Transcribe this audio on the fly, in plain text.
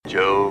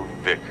Joe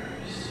Vickers.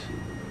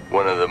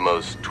 One of the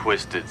most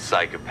twisted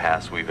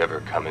psychopaths we've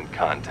ever come in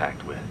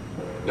contact with.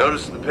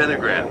 Notice the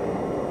pentagram.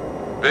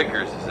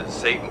 Vickers is a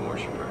Satan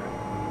worshiper.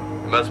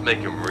 It must make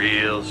him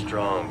real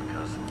strong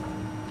because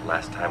the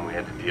last time we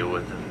had to deal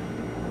with him,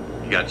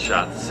 he got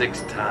shot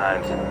 6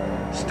 times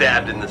and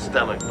stabbed in the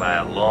stomach by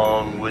a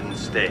long wooden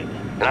stake.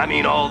 And I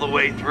mean all the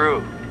way through.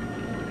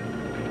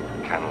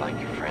 Kind of like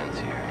your friends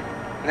here.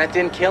 And that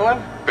didn't kill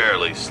him?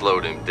 Barely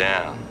slowed him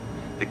down.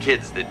 The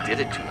kids that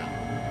did it to him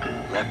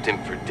left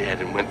him for dead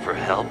and went for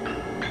help.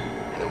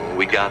 And then when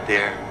we got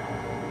there,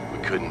 we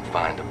couldn't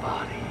find a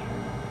body.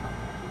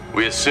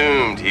 We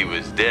assumed he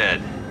was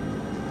dead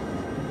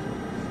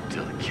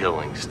until the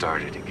killing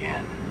started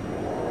again.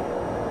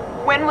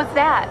 When was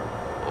that?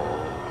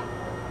 Oh,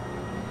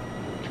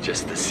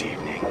 just this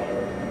evening.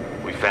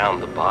 We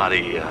found the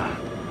body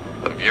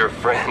of your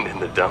friend in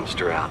the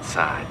dumpster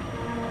outside.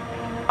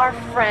 Our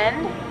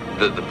friend?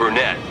 The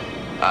brunette.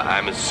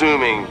 I'm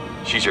assuming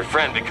she's your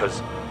friend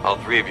because all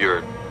 3 of you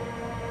are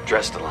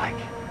dressed alike.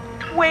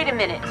 Wait a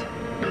minute.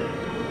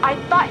 I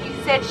thought you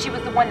said she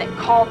was the one that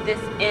called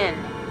this in.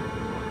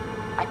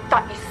 I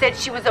thought you said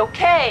she was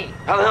okay.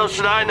 How the hell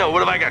should I know? What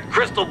have I got,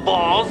 crystal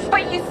balls?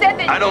 But you said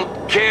that... I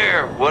don't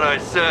care what I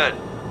said.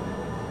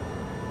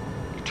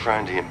 You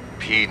trying to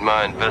impede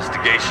my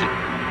investigation?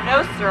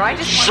 No, sir, I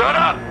just... Shut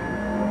up!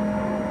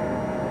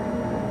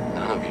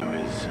 None of you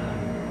is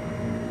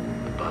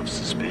above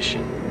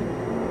suspicion.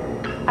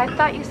 I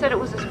thought you said it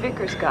was this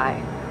Vickers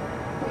guy.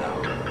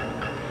 No.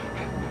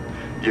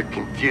 You're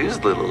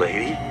confused, little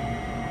lady.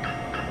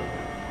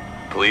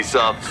 Police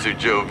Officer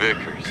Joe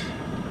Vickers.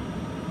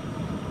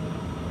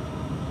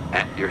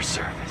 At your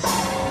service.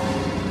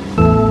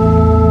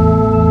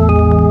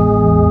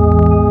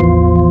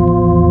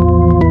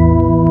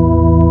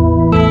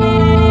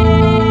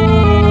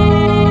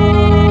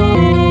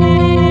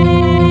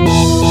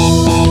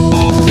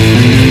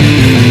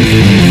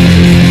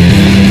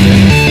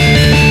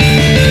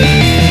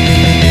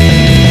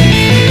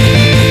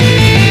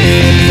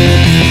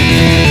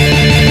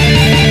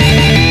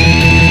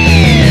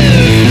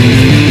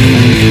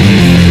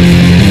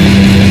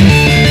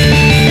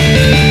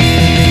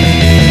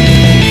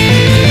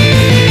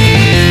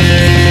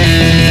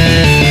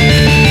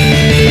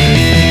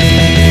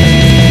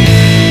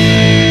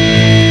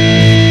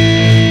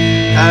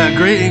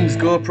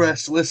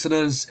 Gorepress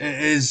listeners, it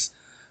is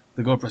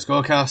the Gorepress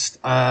Gorecast,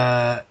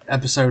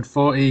 episode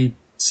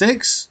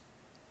 46.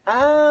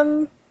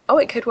 Oh,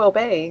 it could well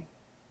be.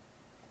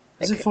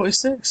 Is it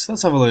 46?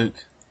 Let's have a look.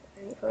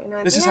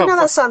 49. This is yeah, how no,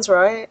 that sounds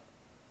right.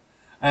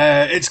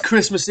 It's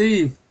Christmas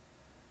Eve.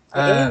 It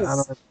is. And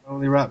I've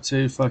only wrapped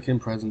 2 fucking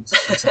presents.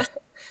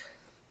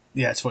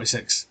 Yeah, it's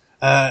 46.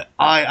 I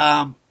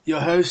am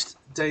your host,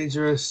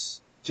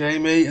 Dangerous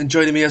Jamie, and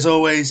joining me as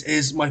always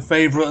is my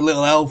favourite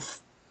little elf,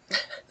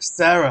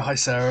 Sarah. Hi,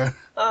 Sarah.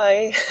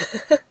 Hi.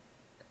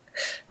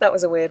 That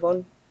was a weird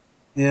one.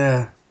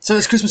 Yeah. So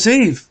it's Christmas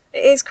Eve.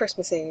 It is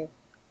Christmas Eve.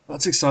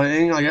 That's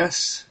exciting, I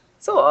guess.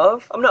 Sort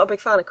of. I'm not a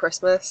big fan of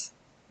Christmas.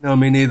 No,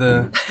 me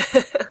neither.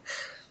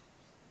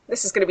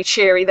 This is going to be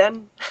cheery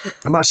then.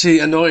 I'm actually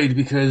annoyed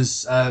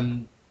because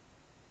I'm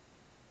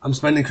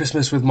spending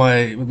Christmas with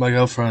my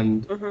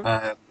girlfriend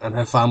and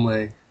her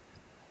family,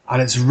 and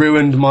it's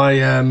ruined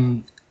my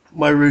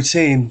my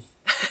routine.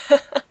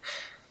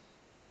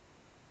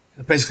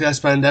 Basically, I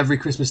spend every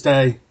Christmas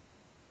day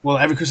for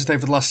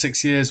the last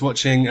 6 years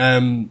watching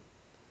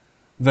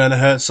Werner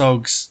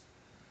Herzog's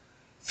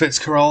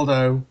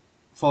Fitzcarraldo,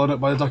 followed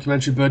up by the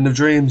documentary Burden of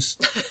Dreams.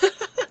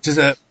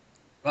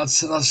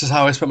 That's just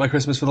how I spent my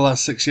Christmas for the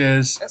last 6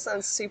 years. That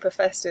sounds super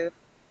festive.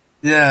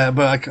 Yeah,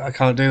 but I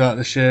can't do that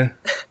this year.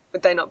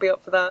 Would they not be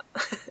up for that?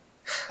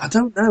 I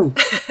don't know.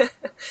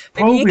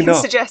 Maybe you can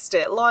not. suggest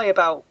it. Lie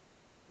about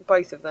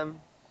both of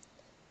them.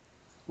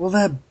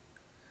 Well,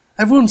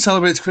 everyone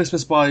celebrates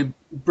Christmas by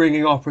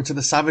bringing opera to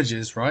the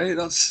savages, right?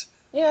 That's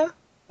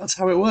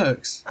how it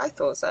works. I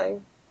thought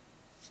so.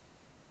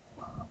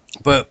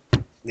 But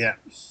yeah,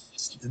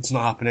 it's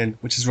not happening,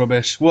 which is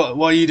rubbish. What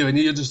are you doing?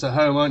 You're just at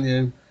home, aren't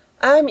you?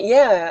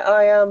 Yeah,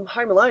 I am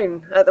home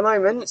alone at the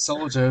moment.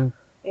 Soldier.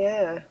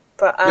 Yeah,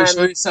 but Make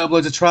sure you set up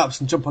loads of traps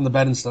and jump on the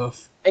bed and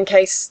stuff. in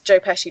case Joe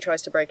Pesci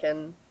tries to break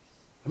in.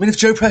 I mean, if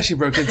Joe Pesci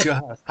broke into your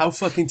house, how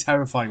fucking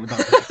terrifying would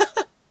that be?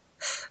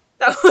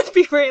 That would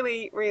be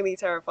really, really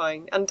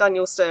terrifying. And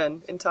Daniel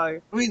Stern in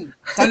tow. I mean,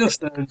 Daniel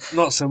Stern,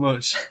 not so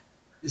much.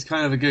 He's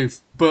kind of a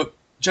goof. But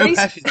Joe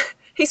Pesci.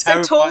 He's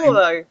so tall,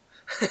 though.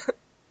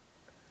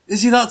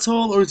 Is he that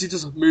tall, or is he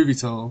just movie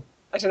tall?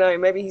 I don't know.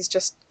 Maybe he's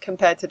just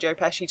compared to Joe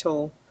Pesci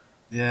tall.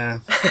 Yeah.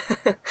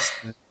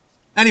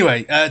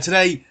 Anyway,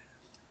 today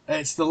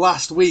it's the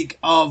last week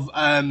of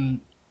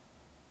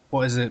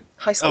what is it?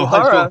 High School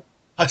Horror.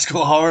 High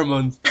School Horror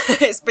Month.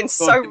 It's been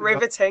so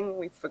riveting.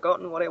 We've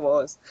forgotten what it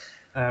was.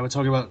 We're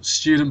talking about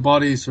Student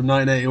Bodies from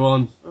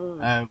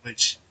 1981,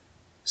 which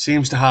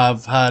seems to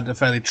have had a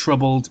fairly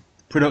troubled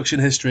production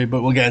history,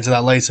 but we'll get into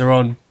that later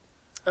on.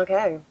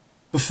 Okay.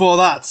 Before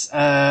that,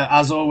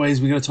 as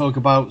always, we're going to talk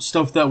about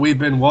stuff that we've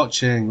been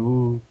watching.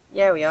 Ooh.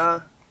 Yeah, we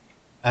are.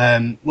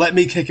 Let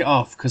me kick it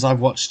off because I've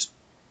watched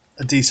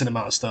a decent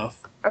amount of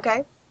stuff.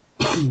 Okay.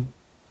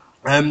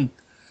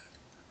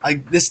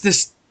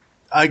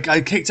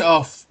 I kicked it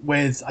off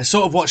with, I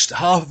sort of watched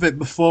half of it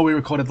before we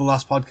recorded the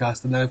last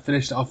podcast, and then I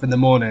finished it off in the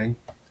morning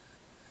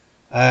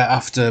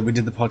after we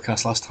did the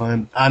podcast last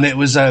time, and it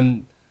was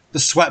The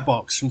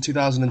Sweatbox from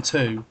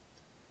 2002,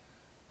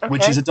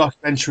 which is a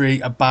documentary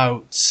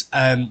about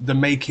the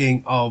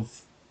making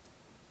of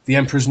The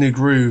Emperor's New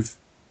Groove.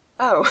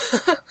 Oh.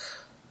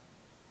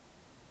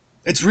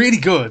 It's really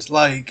good.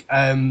 Like,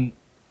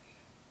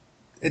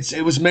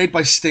 it was made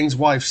by Sting's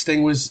wife.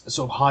 Sting was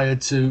sort of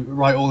hired to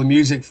write all the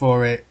music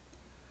for it,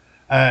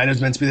 and it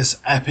was meant to be this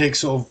epic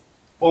sort of,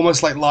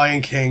 almost like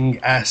Lion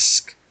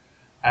King-esque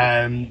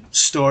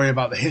story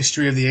about the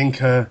history of the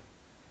Inca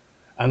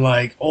and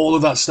like all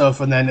of that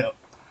stuff. And then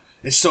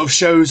it sort of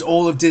shows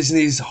all of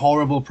Disney's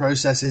horrible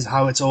processes,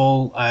 how it's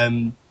all,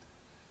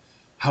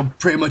 how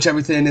pretty much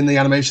everything in the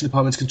animation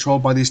department is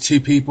controlled by these two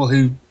people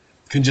who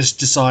can just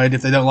decide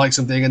if they don't like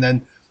something, and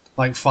then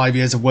like 5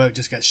 years of work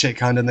just gets shit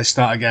canned and they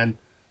start again.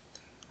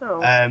 Oh.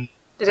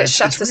 Did it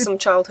shatter some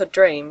childhood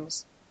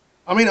dreams?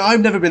 I mean, I've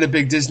never been a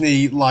big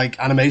Disney like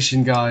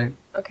animation guy.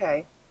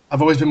 Okay.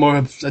 I've always been more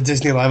of a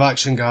Disney live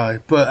action guy,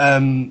 but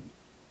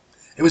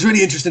it was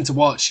really interesting to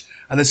watch,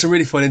 and there's some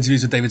really fun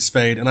interviews with David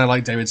Spade, and I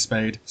like David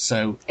Spade,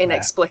 so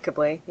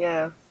inexplicably,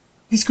 yeah.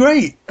 He's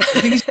great. I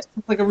think he's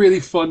like a really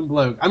fun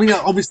bloke. I mean,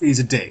 obviously he's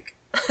a dick.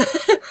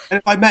 And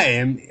if I met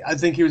him,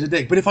 I'd think he was a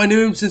dick. But if I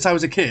knew him since I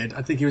was a kid,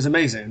 I think he was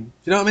amazing. Do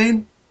you know what I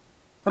mean?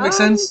 That makes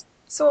sense?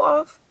 Sort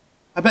of.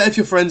 I bet if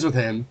you're friends with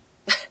him,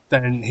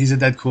 then he's a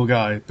dead cool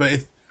guy.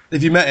 But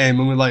if you met him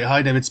and were like,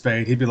 "Hi, David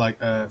Spade," he'd be like,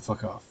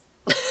 "Fuck off."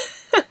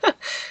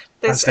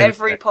 There's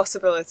every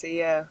possibility,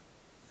 yeah.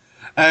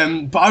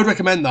 But I would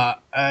recommend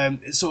that.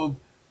 It sort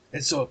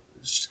of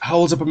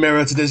holds up a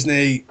mirror to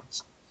Disney.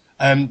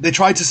 They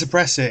tried to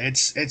suppress it.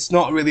 It's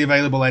not really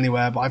available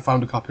anywhere, but I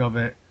found a copy of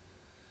it.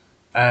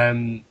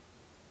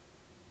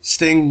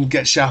 Sting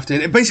gets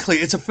shafted. Basically,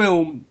 it's a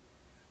film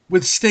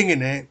with Sting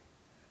in it,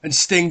 and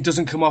Sting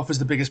doesn't come off as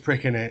the biggest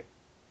prick in it.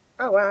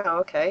 Oh, wow,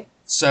 okay.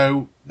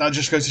 So that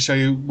just goes to show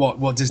you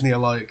what Disney are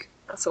like.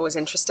 That's always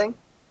interesting.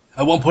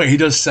 At one point, he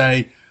does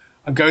say,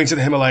 "I'm going to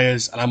the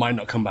Himalayas, and I might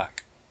not come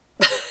back."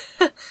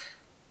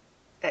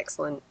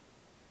 Excellent.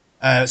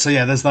 So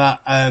yeah, there's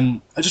that.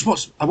 I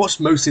watched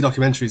mostly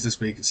documentaries this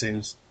week, it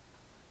seems.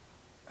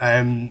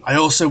 I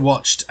also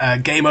watched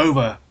Game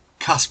Over,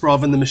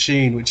 Kasparov and the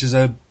Machine, which is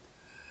a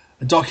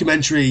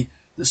documentary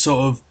that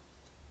sort of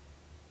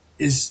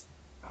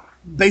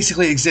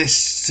basically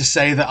exists to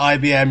say that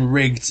IBM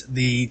rigged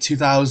the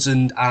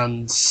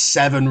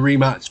 2007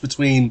 rematch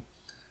between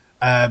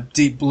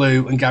Deep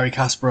Blue and Garry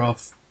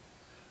Kasparov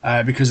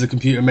because the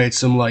computer made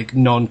some like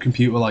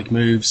non-computer like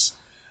moves.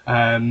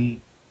 I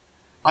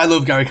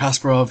love Garry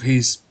Kasparov.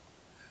 He's,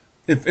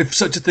 if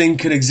such a thing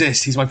can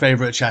exist, he's my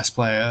favourite chess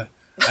player.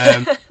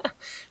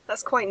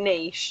 That's quite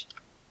niche.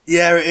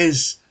 Yeah, it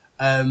is.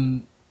 I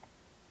mean,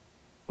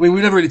 we've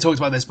never really talked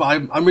about this, but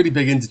I'm really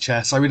big into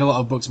chess. I read a lot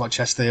of books about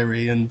chess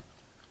theory and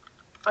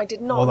I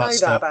did not know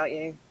that about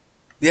you.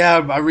 Yeah,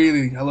 I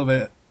love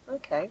it.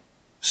 Okay.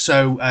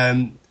 So,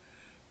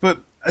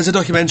 but as a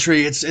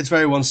documentary, it's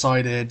very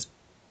one-sided,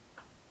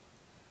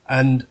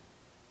 and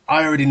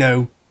I already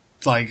know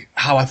like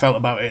how I felt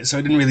about it, so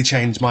it didn't really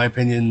change my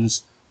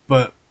opinions.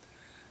 But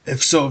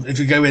if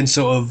you go in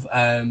sort of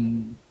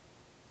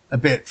a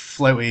bit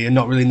floaty and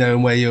not really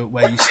knowing where you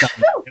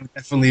stand, it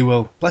definitely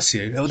will, bless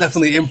you, it will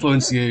definitely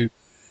influence you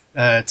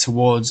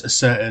towards a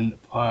certain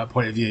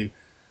point of view,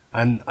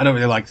 and I don't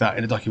really like that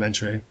in a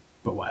documentary.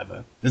 But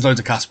whatever, there's loads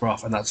of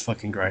Kasparov, and that's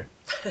fucking great.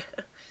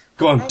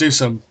 Go on, do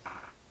some.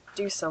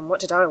 What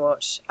did I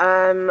watch?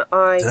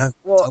 I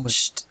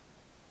watched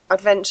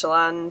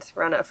Adventureland,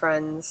 Ran Out of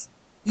Friends.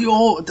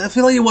 I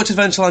feel like you watch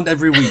Adventureland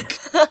every week.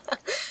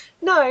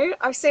 No,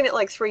 I've seen it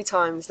like 3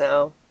 times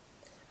now.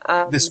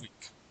 This week?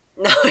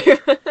 No.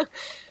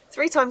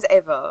 3 times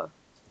ever.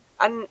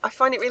 And I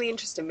find it really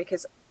interesting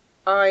because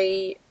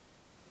I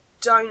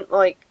don't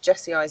like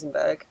Jesse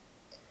Eisenberg.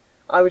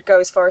 I would go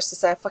as far as to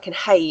say I fucking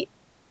hate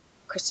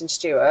Kristen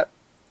Stewart.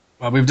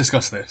 Well, we've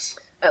discussed this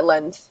at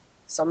length,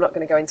 so I'm not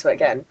going to go into it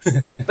again.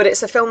 But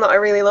it's a film that I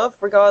really love,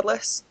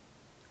 regardless.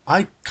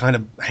 I kind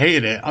of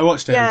hated it. I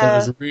watched it and thought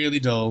it was really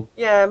dull.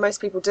 Yeah,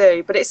 most people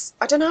do. But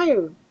I don't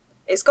know.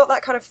 It's got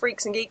that kind of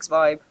Freaks and Geeks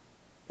vibe,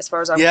 as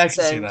far as I'm concerned. I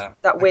can see that.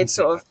 That weird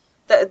sort of,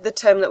 the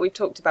term that we've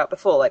talked about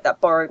before, like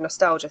that borrowed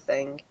nostalgia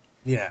thing.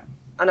 Yeah.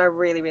 And I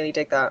really, really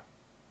dig that.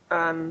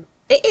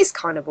 It is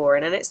kind of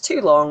boring, and it's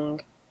too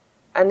long.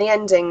 And the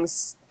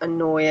ending's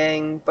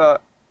annoying,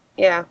 but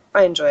yeah,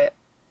 I enjoy it.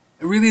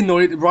 It really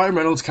annoyed... Ryan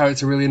Reynolds'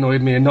 character really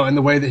annoyed me, and not in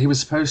the way that he was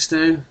supposed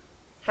to.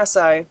 How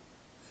so?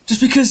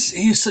 Just because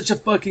he's such a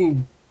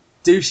fucking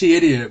douchey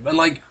idiot, and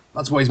like,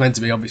 that's what he's meant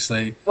to be,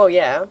 obviously. Well,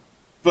 yeah.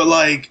 But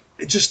like,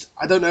 it just,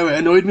 I don't know, it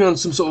annoyed me on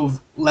some sort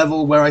of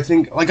level where I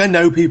think, like, I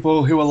know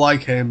people who are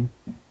like him,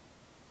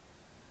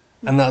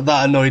 and that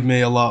annoyed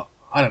me a lot.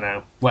 I don't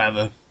know,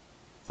 whatever.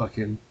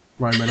 Fucking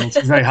Ryan Reynolds.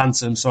 He's very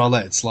handsome, so I'll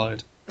let it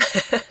slide.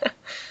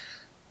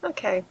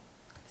 Okay,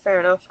 fair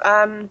enough.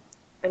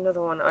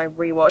 Another one I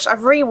rewatched. I've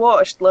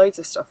rewatched loads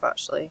of stuff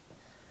actually.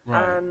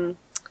 Right.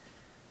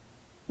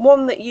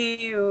 One that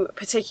you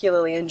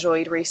particularly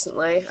enjoyed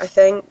recently, I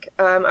think.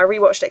 I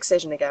rewatched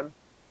Excision again.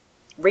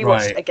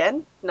 Rewatched Right.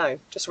 again? No,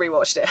 just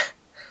rewatched it.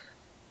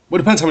 Well,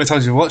 it depends how many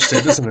times you've watched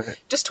it, doesn't it?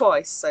 Just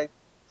twice, so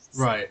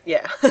Right.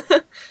 yeah.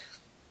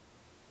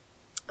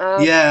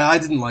 Yeah, I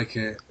didn't like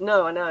it.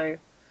 No, I know.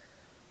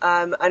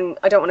 And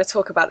I don't want to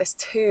talk about this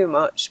too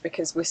much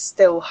because we're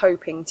still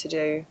hoping to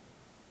do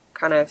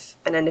kind of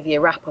an end of year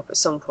wrap up at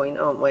some point,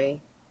 aren't we?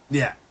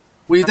 Yeah.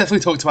 Well, you definitely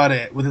talked about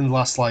it within the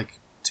last,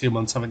 2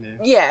 months, haven't you?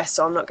 Yeah,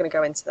 so I'm not going to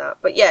go into that.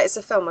 But yeah, it's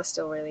a film I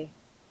still really.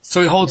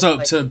 So it holds up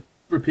like. to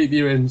repeat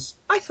viewings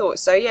I thought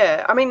so,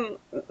 yeah. I mean,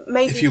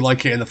 maybe. if you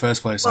like it in the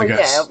first place, Well, I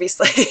guess. yeah,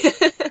 obviously.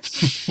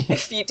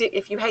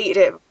 If you hated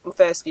it on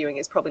first viewing,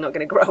 it's probably not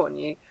going to grow on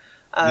you.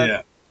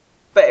 Yeah.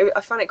 But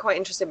I found it quite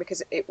interesting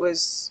because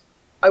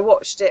I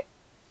watched it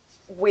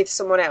with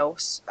someone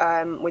else,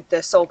 with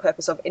the sole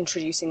purpose of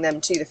introducing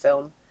them to the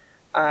film,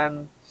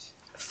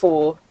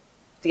 for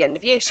the end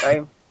of year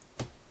show.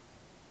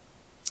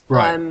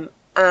 Right.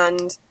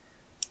 And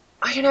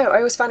I don't know, I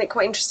always found it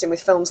quite interesting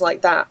with films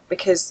like that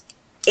because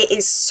it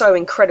is so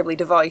incredibly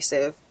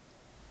divisive,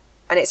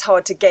 and it's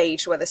hard to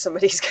gauge whether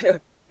somebody's going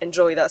to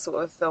enjoy that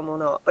sort of film or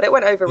not. But it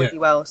went over really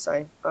well,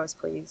 so I was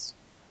pleased.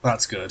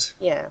 That's good.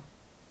 Yeah.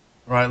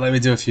 Right, let me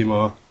do a few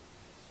more.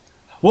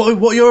 What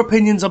are your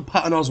opinions on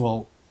Patton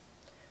Oswalt?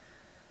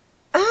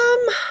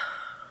 I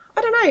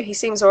don't know. He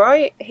seems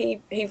alright.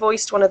 He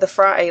voiced one of the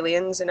frat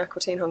aliens in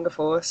Aqua Teen Hunger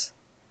Force.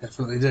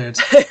 Definitely did.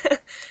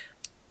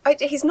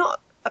 He's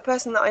not a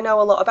person that I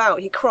know a lot about.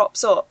 He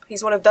crops up.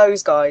 He's one of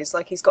those guys.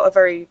 Like, he's got a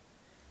very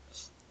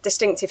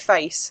distinctive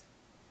face.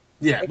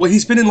 Yeah, well,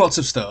 he's been in lots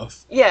of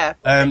stuff. Yeah,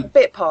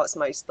 bit parts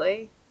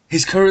mostly.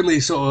 He's currently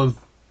sort of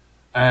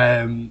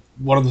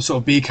one of the sort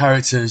of B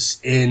characters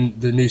in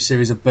the new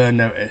series of Burn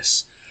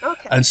Notice.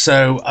 Okay. And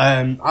so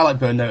I like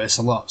Burn Notice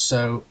a lot.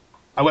 So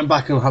I went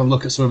back and had a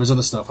look at some of his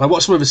other stuff. I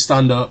watched some of his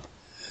stand-up,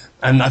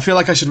 and I feel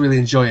like I should really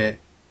enjoy it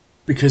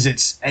because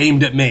it's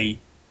aimed at me,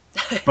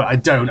 but I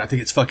don't. I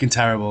think it's fucking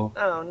terrible.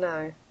 Oh,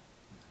 no.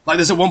 Like,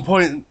 there's at one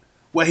point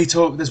where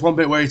there's one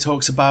bit where he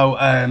talks about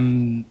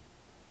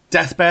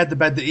Deathbed, the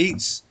bed that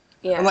eats.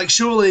 Yeah. And,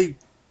 surely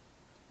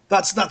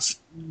that's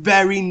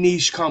very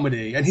niche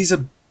comedy, and he's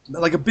a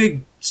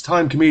big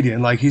time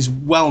comedian. Like, he's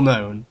well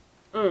known.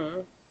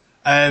 But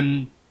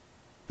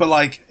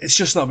it's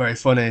just not very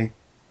funny.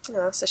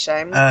 No, that's a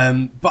shame.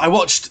 But I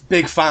watched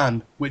Big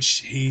Fan, which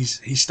he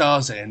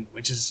stars in,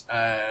 which is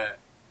a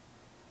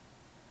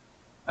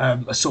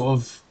sort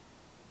of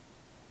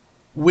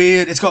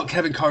weird. It's got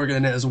Kevin Corrigan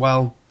in it as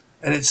well,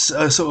 and it's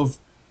a sort of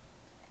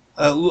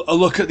a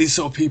look at these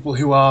sort of people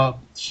who are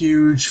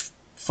huge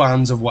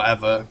fans of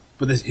whatever.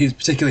 But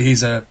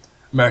he's a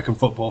American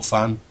football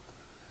fan,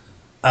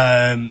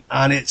 and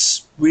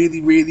it's really,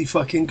 really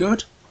fucking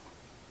good.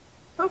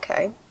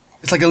 Okay.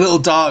 It's like a little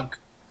dark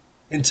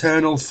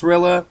internal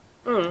thriller,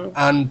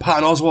 and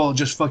Patton Oswalt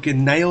just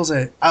fucking nails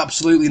it.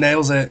 Absolutely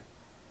nails it.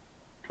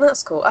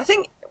 That's cool. I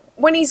think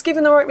when he's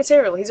given the right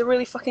material, he's a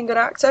really fucking good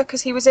actor,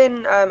 because he was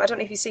in, I don't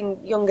know if you've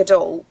seen Young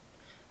Adult,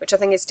 which I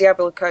think is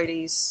Diablo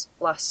Cody's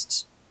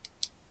last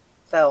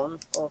film,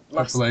 or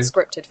last Hopefully.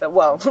 scripted film.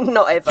 Well,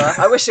 not ever.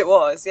 I wish it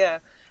was, yeah.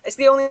 It's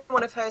the only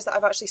one of hers that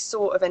I've actually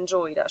sort of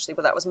enjoyed, actually,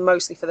 but that was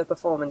mostly for the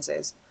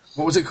performances.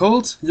 What was it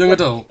called? Young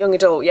Adult? Young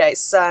Adult, yeah.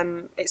 It's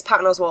Patton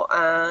Oswalt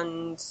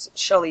and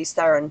Charlize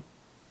Theron.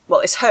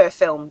 Well, it's her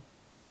film,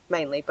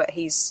 mainly, but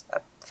he's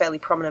a fairly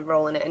prominent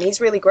role in it, and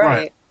he's really great.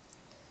 Right.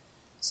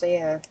 So,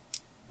 yeah,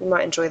 you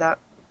might enjoy that.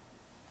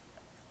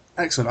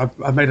 Excellent.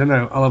 I've made a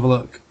note. I'll have a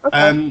look.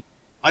 Okay.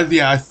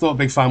 I thought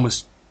Big Fan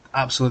was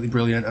absolutely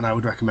brilliant, and I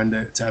would recommend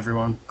it to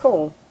everyone.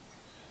 Cool.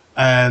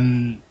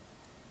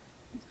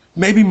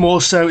 Maybe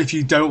more so if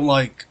you don't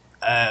like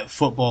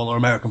football or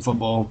American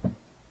football,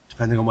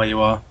 depending on where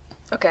you are.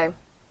 Okay.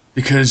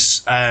 Because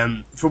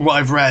from what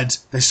I've read,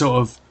 they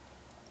sort of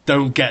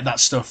don't get that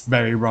stuff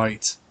very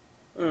right.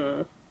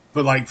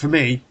 But for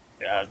me,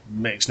 it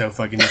makes no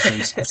fucking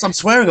difference. I'm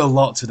swearing a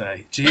lot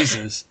today.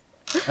 Jesus.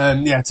 To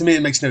me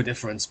it makes no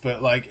difference.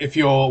 But if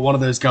you're one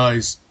of those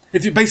guys,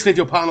 if you're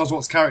Patton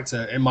Oswalt's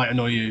character, it might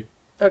annoy you.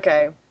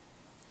 Okay.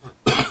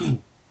 And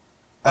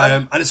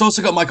it's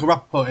also got Michael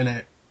Rappaport in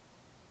it,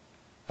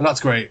 and that's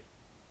great.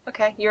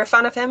 Okay. You're a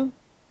fan of him?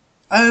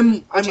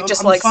 I'm You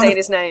just I'm a fan saying of-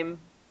 his name?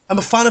 I'm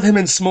a fan of him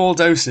in small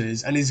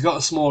doses, and he's got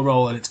a small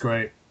role, and it's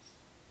great.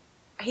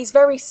 He's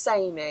very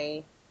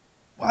samey.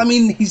 I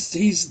mean,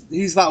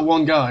 he's that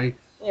one guy.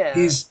 Yeah.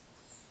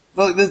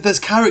 There's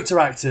character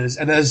actors,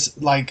 and there's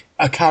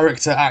a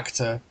character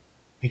actor.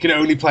 He can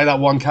only play that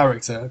one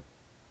character,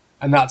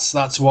 and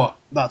that's what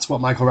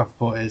Michael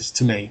Rappaport is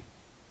to me.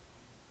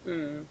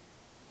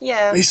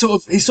 Yeah. He's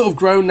sort of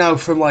grown now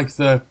from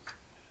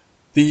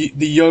the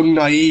young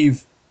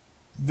naive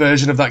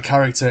version of that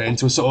character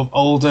into a sort of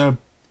older,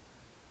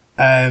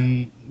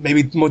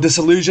 maybe more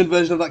disillusioned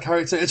version of that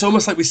character. It's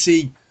almost like we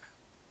see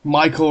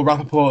Michael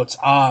Rappaport's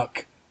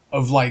arc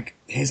of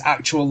his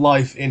actual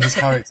life in his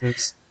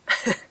characters.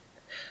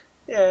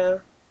 Yeah.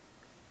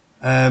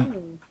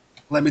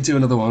 Let me do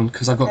another one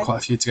because I've got Okay. quite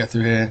a few to get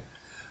through here.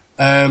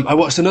 I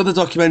watched another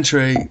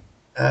documentary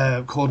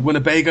called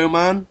Winnebago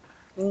Man.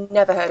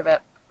 Never heard of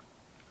it.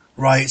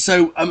 Right,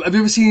 so have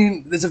you ever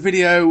seen, there's a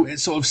video,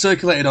 it's sort of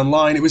circulated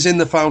online, it was in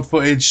the found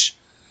footage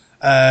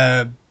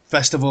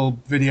festival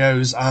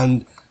videos,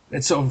 and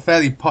it's sort of a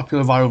fairly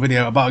popular viral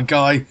video about a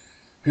guy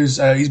who's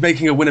he's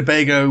making a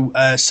Winnebago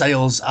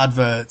sales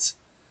advert,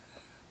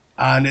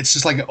 and it's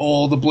just like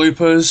all the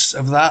bloopers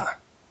of that.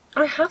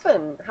 I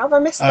haven't. How have I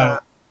missed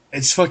that?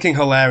 It's fucking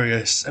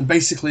hilarious, and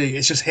basically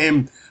it's just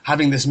him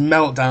having this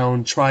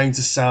meltdown trying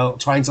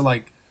to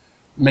like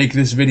make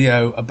this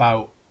video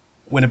about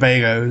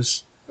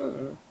Winnebagos.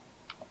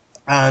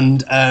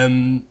 And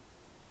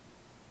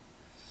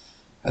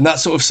that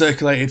sort of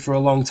circulated for a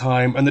long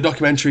time. And the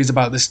documentary is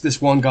about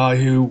this one guy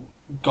who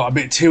got a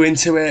bit too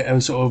into it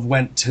and sort of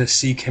went to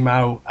seek him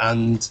out,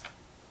 and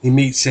he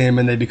meets him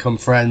and they become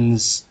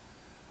friends.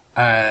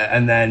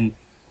 And then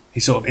he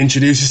sort of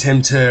introduces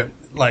him to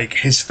like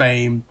his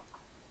fame.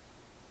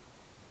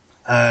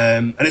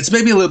 And it's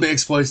maybe a little bit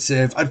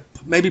exploitative. I'd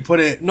maybe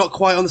put it not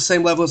quite on the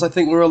same level as I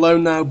Think We're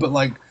Alone Now, but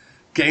like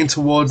getting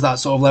towards that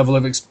sort of level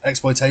of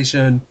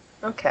exploitation.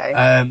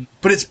 Okay.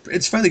 But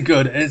it's fairly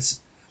good. It's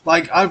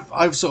like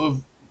I've sort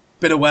of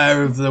been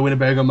aware of the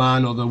Winnebago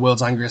Man or the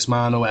World's Angriest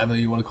Man or whatever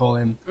you want to call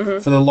him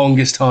for the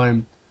longest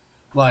time.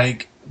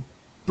 Like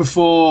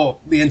before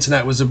the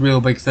internet was a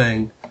real big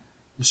thing.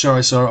 I'm sure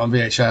I saw it on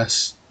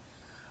VHS,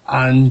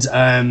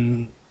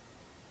 and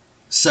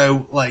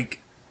so like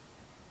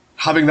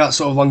having that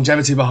sort of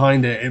longevity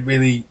behind it, it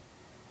really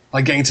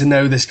like getting to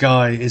know this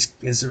guy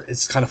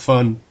is kind of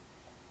fun.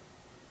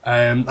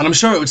 And I'm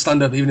sure it would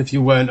stand up even if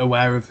you weren't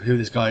aware of who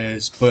this guy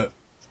is, but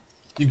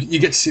you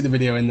get to see the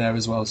video in there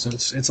as well, so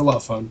it's a lot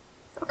of fun.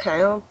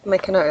 Okay, I'll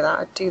make a note of that.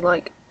 I do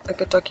like a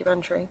good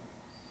documentary.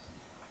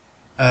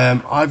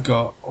 I've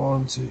got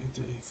 1, 2,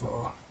 3,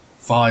 4,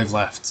 5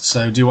 left,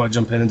 so do you want to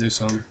jump in and do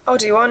some? Oh,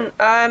 do you want?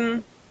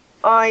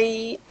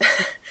 I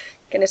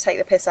gonna take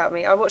the piss out of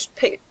me. I watched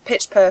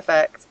Pitch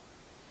Perfect.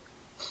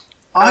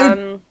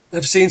 I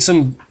have seen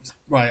some.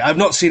 Right, I've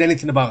not seen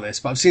anything about this,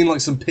 but I've seen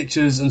like some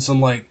pictures and some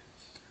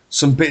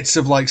bits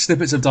of like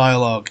snippets of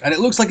dialogue, and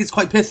it looks like it's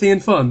quite pithy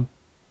and fun.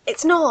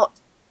 It's not.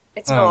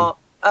 It's Oh.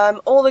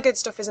 not. All the good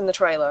stuff is in the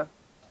trailer.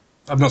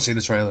 I've not seen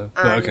the trailer,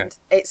 but And okay.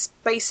 it's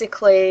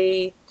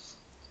basically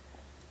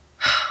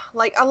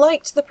like I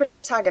liked the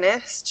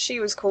protagonist. She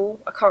was cool.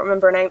 I can't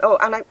remember her name. Oh,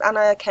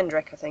 Anna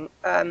Kendrick, I think.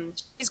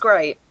 She's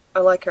great. I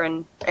like her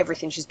in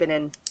everything she's been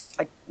in.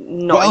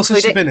 What else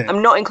has she been in?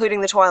 I'm not including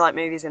the Twilight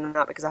movies in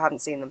that because I haven't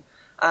seen them.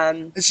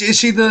 Is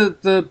she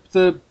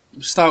the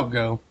stout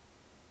girl?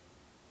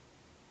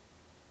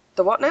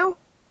 The what now?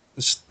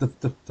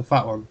 The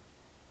fat one?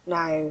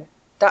 No,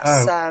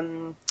 that's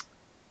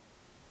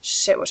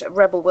shit. What's it?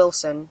 Rebel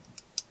Wilson.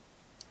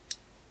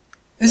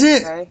 Is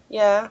it? Okay.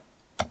 Yeah,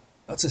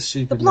 That's a the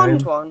stupid blonde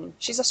name. one.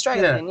 She's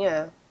Australian.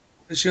 Yeah.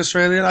 Is she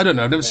Australian? I don't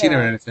know. I've never seen her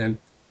in Yeah. anything.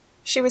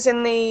 She was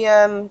in the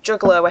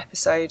Juggalo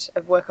episode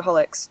of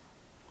Workaholics.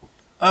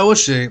 Oh, was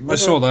she? I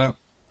saw that.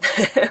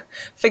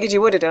 Figured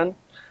you would have done.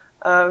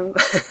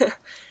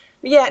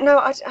 Yeah, no,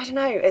 I don't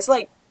know. It's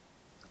like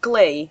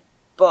Glee,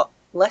 but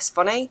less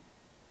funny,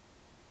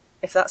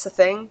 if that's a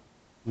thing.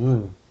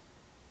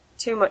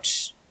 Too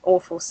much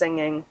awful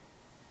singing,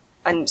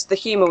 and the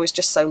humour was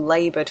just so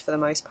laboured for the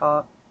most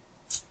part.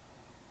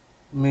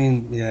 I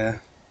mean, yeah.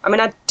 I mean,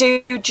 I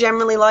do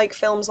generally like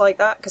films like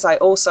that, because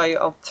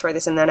I'll throw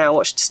this in there now,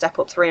 watched Step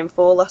Up 3 and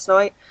 4 last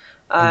night.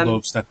 I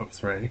love Step Up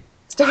 3.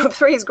 Step Up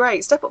 3 is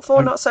great. Step Up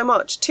 4, not so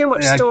much. Too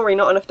much Yeah, story,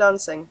 not enough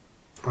dancing.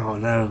 Oh,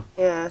 no.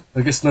 Yeah,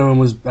 I guess no one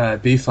was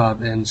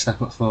B-Fab in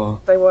Step Up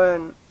 4. they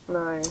weren't.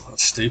 No.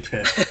 That's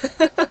stupid.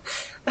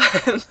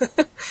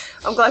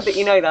 I'm glad that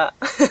you know that.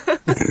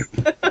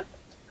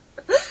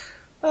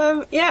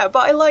 Yeah,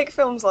 but I like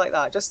films like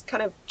that. Just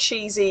kind of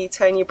cheesy,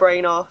 turn your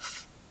brain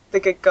off, the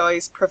good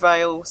guys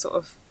prevail sort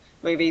of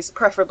movies,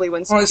 preferably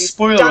when Alright, somebody's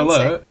spoiler dancing.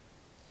 alert.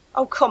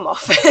 Oh, come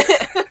off.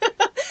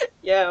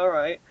 Yeah,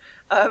 alright.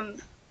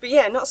 But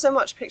yeah, not so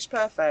much Pitch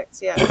Perfect.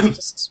 Yeah, I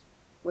just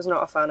was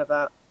not a fan of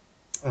that.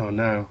 Oh,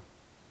 no.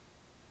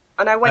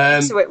 And I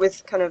went into it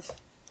with kind of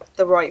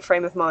the right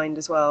frame of mind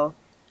as well.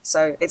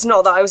 So it's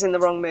not that I was in the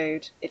wrong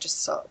mood, it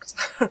just sucked.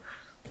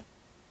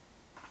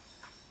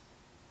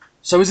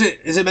 So is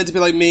it meant to be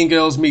like Mean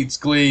Girls meets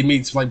Glee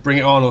meets like Bring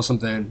It On or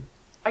something?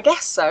 I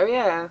guess so,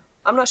 yeah.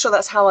 I'm not sure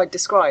that's how I'd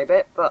describe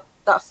it, but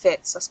that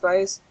fits, I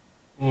suppose.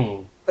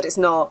 But it's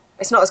not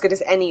as good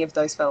as any of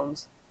those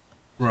films.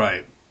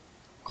 Right.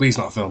 Glee's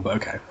not a film, but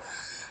okay.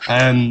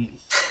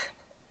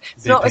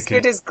 It's not as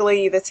good as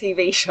Glee, the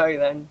TV show,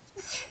 then.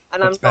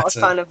 And I'm That's not better.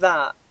 a fan of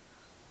that.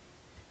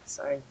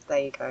 So, there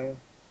you go.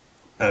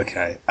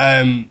 Okay.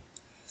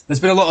 There's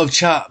been a lot of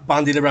chat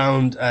bandied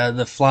around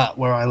the flat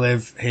where I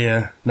live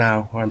here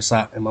now, where I'm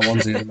sat in my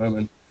onesie at the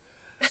moment,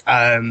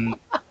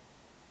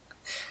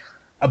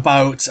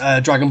 about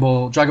Dragon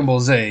Ball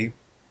Z,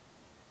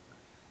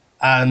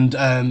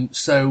 and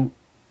so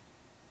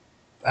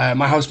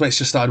my housemates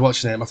just started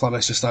watching it. My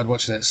flatmates just started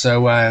watching it.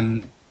 So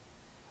I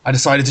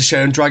decided to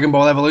show him Dragon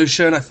Ball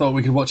Evolution. I thought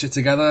we could watch it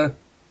together.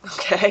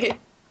 Okay.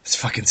 It's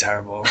fucking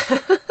terrible.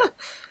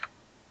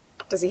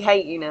 Does he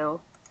hate you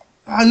now?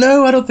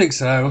 No, I don't think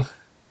so.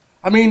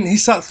 I mean, he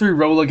sat through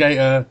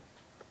Rollergator,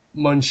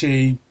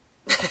 Munchie,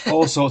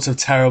 all sorts of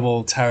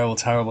terrible, terrible,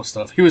 terrible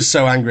stuff. He was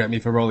so angry at me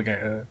for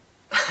Rollergator.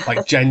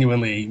 Like,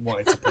 genuinely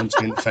wanted to punch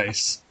me in the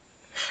face.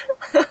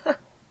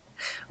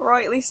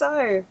 Rightly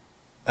so.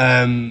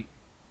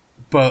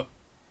 But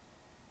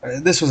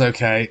this was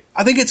okay.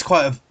 I think it's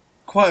quite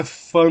a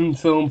fun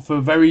film for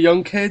very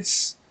young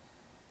kids.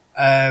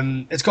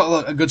 It's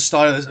got a good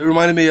style. It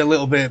reminded me a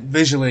little bit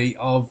visually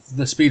of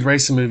the Speed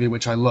Racer movie,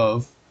 which I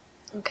love.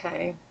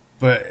 Okay.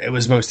 But it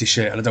was mostly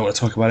shit, and I don't want to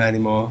talk about it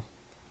anymore.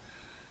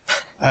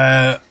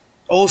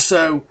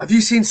 Also, have you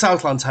seen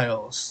Southland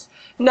Tales?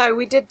 No,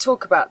 we did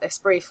talk about this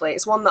briefly.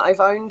 It's one that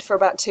I've owned for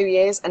about 2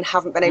 years and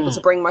haven't been able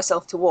to bring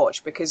myself to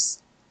watch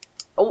because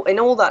in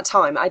all that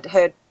time I'd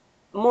heard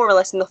more or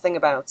less nothing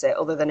about it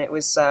other than it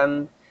was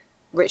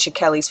Richard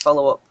Kelly's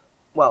follow-up,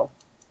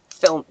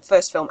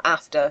 first film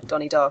after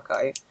Donnie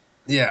Darko.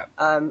 Yeah.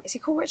 Is he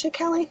called Richard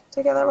Kelly?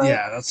 Did I get that right?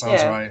 Yeah, that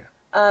sounds right.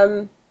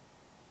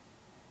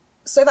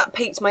 So that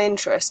piqued my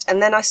interest,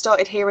 and then I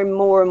started hearing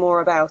more and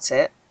more about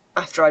it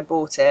after I'd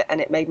bought it, and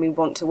it made me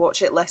want to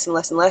watch it less and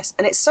less and less.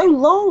 And it's so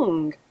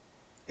long.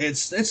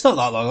 It's not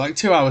that long, like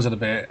 2 hours and a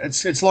bit.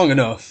 It's long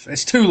enough.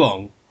 It's too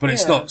long, but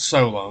it's not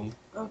so long.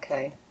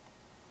 Okay.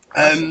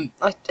 I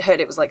I heard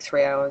it was like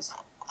 3 hours.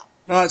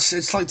 No,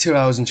 it's like 2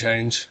 hours and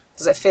change.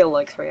 Does it feel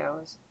like 3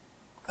 hours?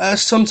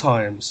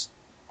 Sometimes.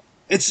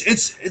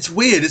 It's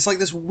weird. It's like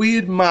this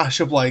weird mash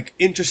of like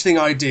interesting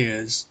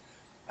ideas,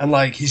 and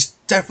like he's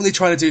definitely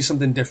trying to do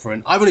something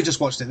different. I've only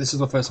just watched it. This is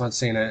the first time I've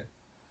seen it.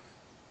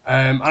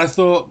 And I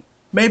thought,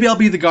 maybe I'll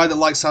be the guy that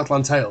likes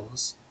Southland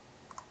Tales.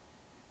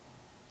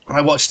 And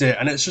I watched it,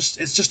 and it's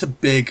just a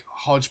big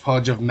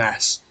hodgepodge of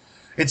mess.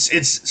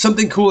 It's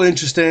something cool and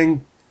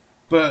interesting,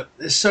 but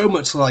there's so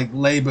much like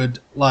laboured,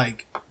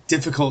 like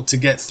difficult to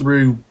get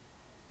through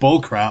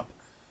bullcrap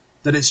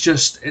that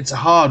it's a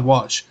hard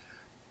watch.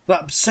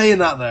 But saying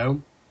that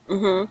though,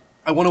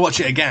 I want to watch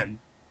it again.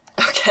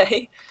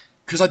 Okay.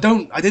 Because I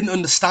didn't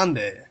understand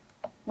it.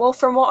 Well,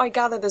 from what I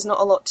gather, there's not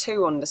a lot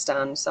to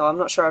understand, so I'm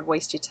not sure I'd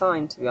waste your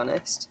time, to be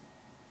honest.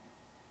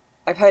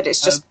 I've heard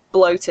it's just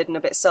bloated and a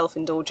bit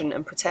self-indulgent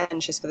and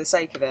pretentious for the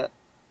sake of it.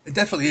 It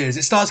definitely is.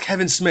 It stars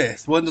Kevin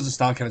Smith. Well, it doesn't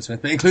star Kevin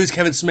Smith, but it includes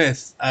Kevin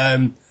Smith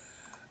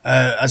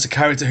as a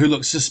character who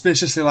looks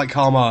suspiciously like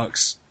Karl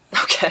Marx.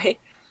 Okay.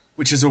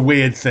 Which is a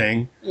weird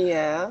thing.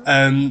 Yeah.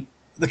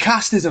 The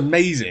cast is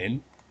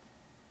amazing.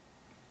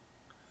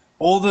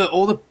 All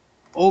the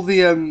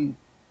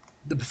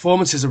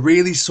performances are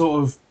really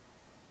sort of,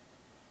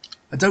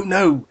 I don't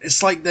know.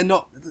 It's like they're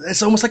not.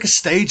 It's almost like a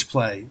stage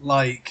play.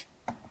 Like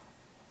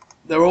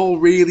they're all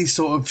really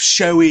sort of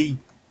showy,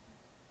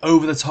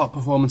 over the top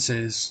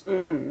performances,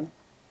 and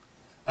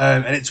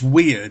it's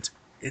weird.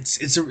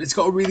 It's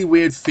got a really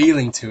weird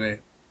feeling to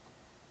it,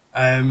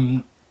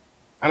 and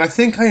I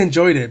think I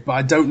enjoyed it, but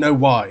I don't know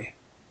why.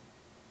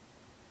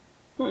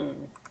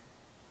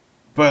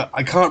 But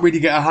I can't really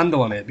get a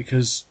handle on it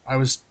because I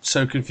was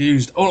so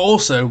confused. Oh,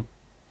 also,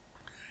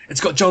 it's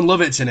got John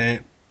Lovitz in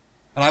it.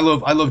 And I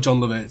love John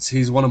Lovitz.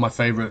 He's one of my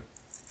favourite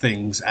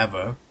things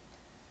ever.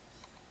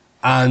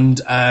 And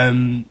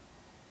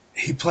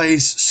he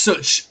plays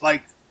such,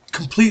 like,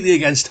 completely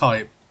against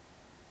type.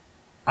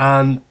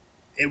 And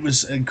it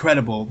was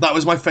incredible. That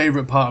was my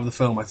favourite part of the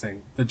film, I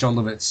think, the John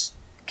Lovitz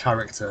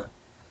character.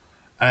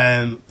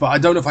 But I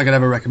don't know if I could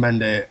ever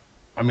recommend it.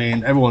 I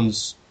mean, everyone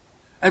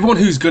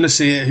who's going to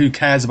see it, who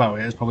cares about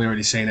it, has probably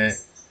already seen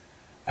it.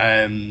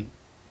 And,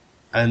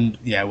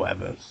 yeah,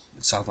 whatever.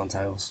 It's Southland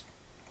Tales.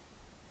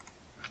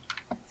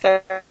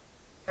 Fair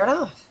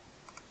enough.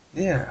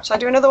 Yeah. Shall I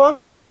do another one?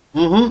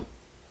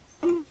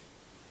 Mm-hmm.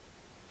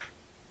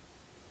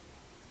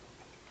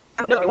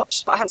 No, I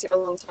watched, but I haven't seen it for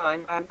a long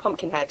time.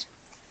 Pumpkinhead.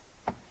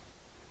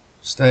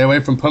 Stay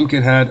away from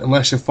Pumpkinhead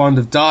unless you're fond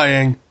of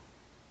dying.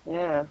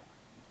 Yeah.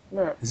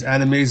 No. His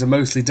enemies are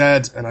mostly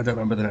dead, and I don't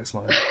remember the next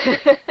line.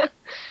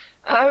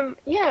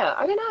 Yeah,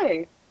 I don't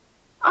know.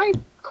 I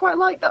quite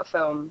like that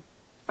film.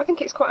 I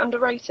think it's quite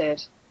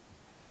underrated.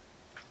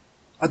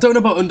 I don't know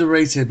about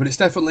underrated, but it's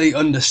definitely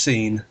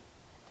underseen.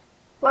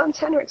 Lance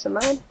Henriksen,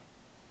 man.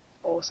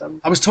 Awesome.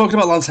 I was talking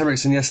about Lance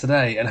Henriksen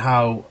yesterday and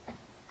how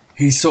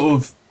he's sort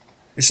of...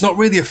 It's not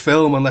really a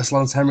film unless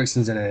Lance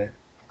Henriksen's in it.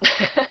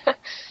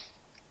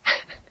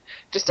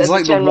 Just as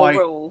like a general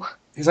rule.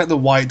 He's like the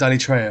white Danny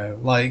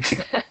Trejo.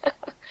 Like,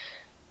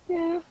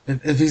 yeah.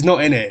 If he's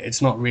not in it,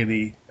 it's not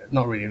really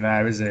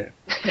there, is it?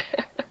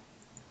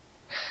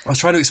 I was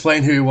trying to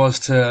explain who he was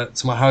to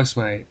my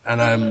housemate,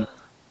 and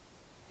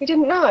he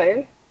didn't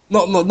know.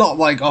 Not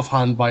like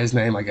offhand by his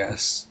name, I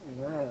guess.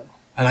 No.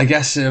 And I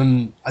guess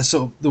I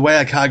sort of, the way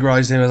I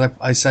categorised him is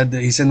I said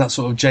that he's in that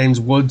sort of James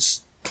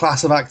Woods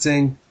class of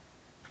acting.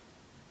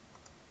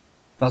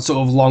 That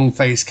sort of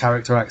long-faced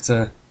character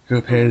actor who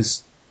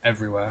appears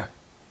everywhere.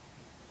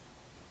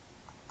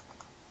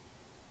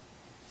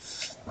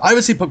 I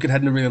haven't seen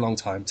Pumpkinhead in a really long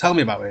time. Tell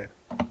me about it.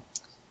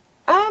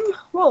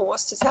 Well,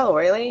 what's to tell,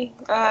 really?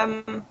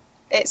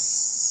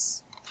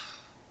 It's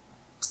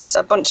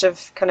a bunch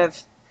of kind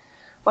of,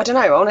 I don't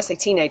know, I want to say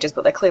teenagers,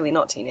 but they're clearly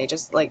not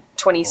teenagers, like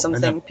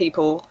 20-something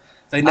people.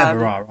 They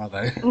never are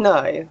they?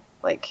 No,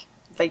 like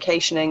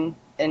vacationing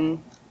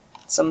in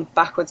some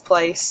backwards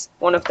place.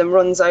 One of them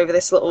runs over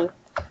this little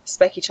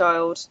specky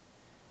child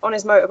on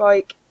his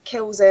motorbike,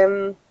 kills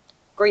him.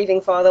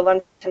 Grieving father,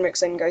 Lance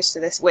Henriksen, goes to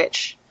this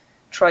witch,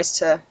 tries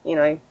to,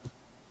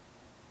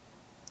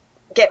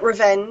 get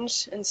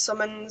revenge, and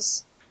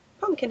summons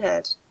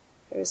Pumpkinhead,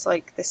 who's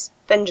like this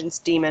vengeance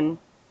demon,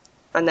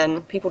 and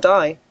then people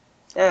die.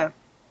 Yeah.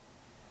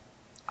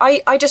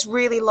 I just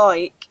really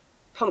like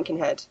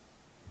Pumpkinhead.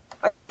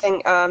 I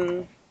think,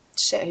 who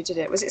did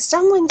it? Was it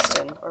Stan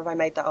Winston, or have I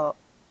made that up?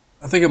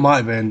 I think it might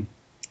have been.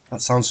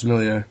 That sounds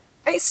familiar.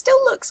 It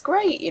still looks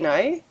great,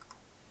 Did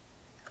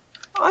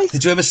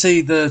you ever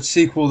see the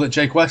sequel that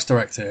Jake West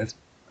directed?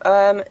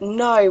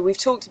 No, we've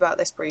talked about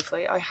this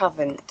briefly. I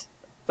haven't.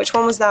 Which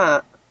one was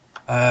that?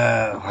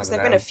 Because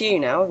there've been a few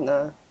now, haven't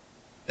there?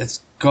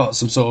 It's got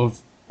some sort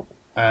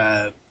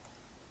of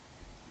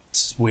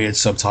weird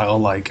subtitle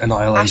like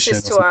Annihilation.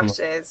 Ashes to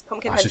Ashes.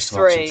 Pumpkinhead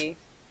 3.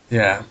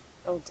 Yeah.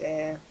 Oh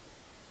dear.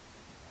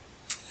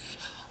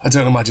 I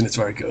don't imagine it's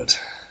very good.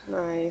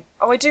 No.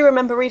 Oh, I do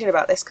remember reading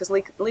about this because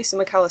Lisa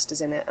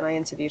McAllister's in it, and I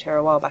interviewed her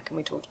a while back, and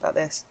we talked about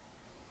this.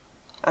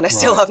 And I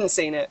still haven't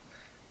seen it.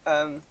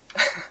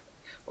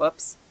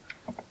 Whoops.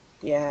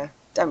 Yeah,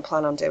 don't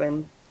plan on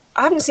doing.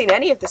 I haven't seen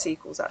any of the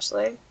sequels,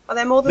 actually. Are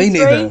there more than 3? Me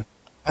neither.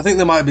 I think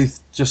there might be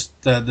just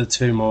the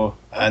 2 more,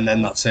 and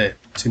then that's it.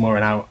 2 more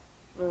and out.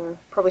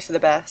 Probably for the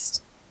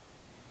best.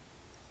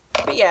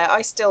 But yeah,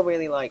 I still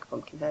really like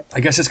Pumpkinhead. I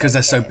guess it's because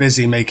they're so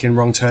busy making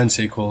Wrong Turn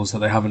sequels that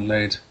they haven't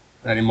made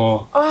any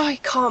more. Oh, I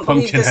can't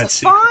believe there's a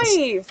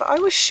 5! I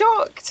was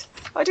shocked.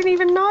 I didn't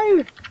even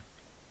know.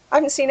 I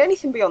haven't seen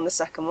anything beyond the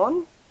second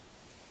one.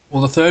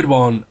 Well, the third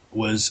one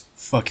was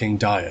fucking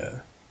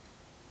dire.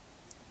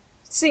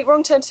 See,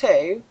 Wrong Turn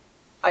 2,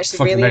 I actually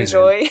Fucking really amazing.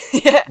 enjoy.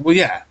 Yeah. Well,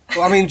 yeah.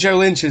 Well, I mean, Joe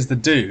Lynch is the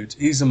dude.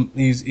 He's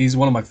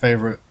one of my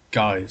favourite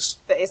guys.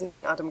 That isn't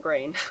Adam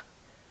Green.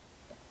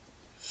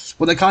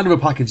 Well, they're kind of a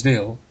package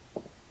deal.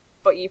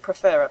 But you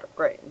prefer Adam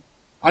Green?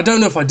 I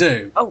don't know if I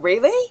do. Oh,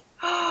 really?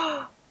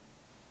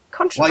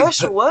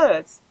 Controversial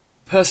words.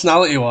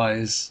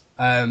 Personality-wise,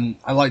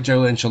 I like Joe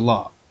Lynch a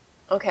lot.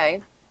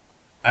 Okay.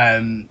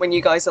 When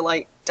you guys are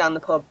like down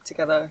the pub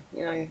together,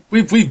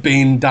 We've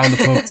been down the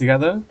pub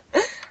together.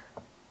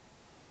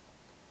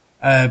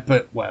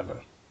 But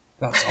whatever.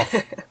 That's off.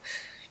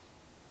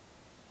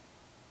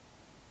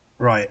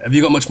 Right. Have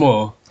you got much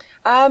more?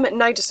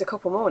 No, just a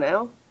couple more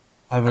now.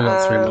 I've only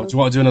got 3 more. Do you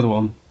want to do another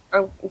one?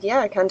 Oh, yeah,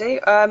 I can do.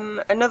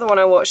 Another one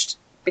I watched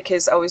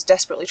because I was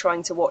desperately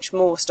trying to watch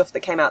more stuff that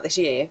came out this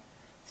year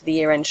for the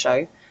year-end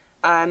show.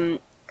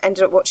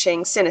 Ended up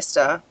watching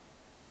Sinister.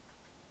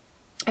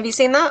 Have you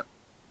seen that?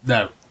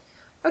 No.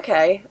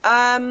 Okay.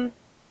 I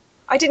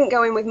didn't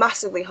go in with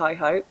massively high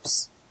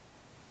hopes,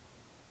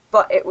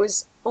 but it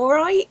was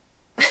alright.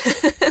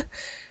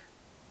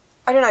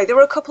 I don't know, there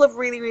were a couple of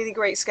really, really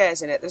great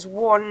scares in it. There's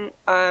one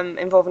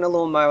involving a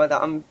lawnmower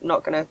that I'm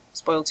not going to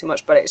spoil too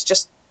much, but it's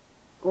just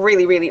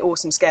really, really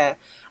awesome scare.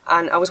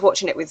 And I was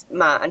watching it with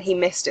Matt, and he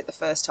missed it the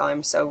first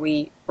time, so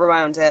we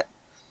rewound it,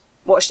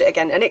 watched it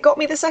again, and it got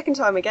me the second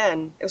time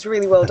again. It was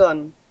really well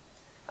done.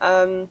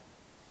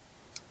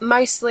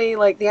 Mostly,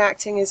 like, the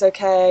acting is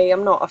okay.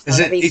 I'm not a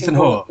fan of Ethan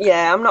Hawke?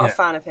 Yeah, I'm not a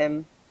fan of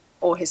him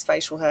or his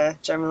facial hair,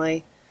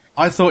 generally.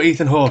 I thought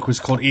Ethan Hawke was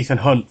called Ethan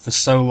Hunt for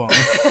so long.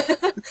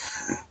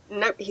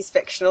 Nope, he's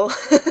fictional.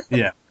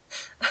 Yeah.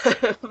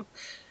 But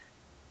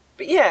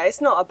yeah, it's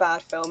not a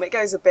bad film. It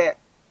goes a bit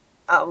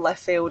out of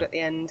left field at the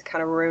end,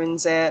 kind of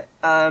ruins it.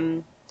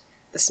 There's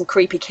some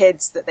creepy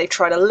kids that they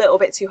tried a little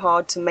bit too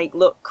hard to make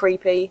look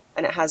creepy,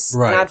 and it has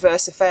an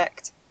adverse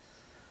effect.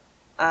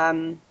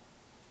 But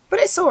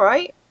it's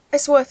alright.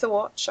 It's worth a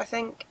watch, I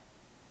think.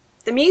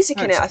 The music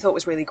in it I thought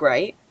was really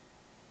great.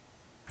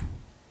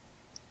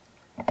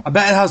 I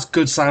bet it has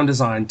good sound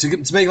design.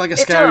 To make like a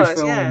scary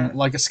film,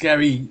 like a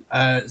scary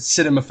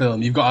cinema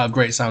film, you've got to have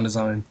great sound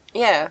design.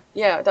 Yeah,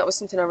 that was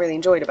something I really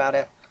enjoyed about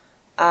it.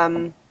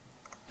 But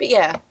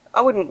yeah,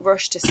 I wouldn't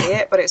rush to see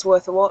it, but it's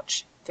worth a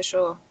watch, for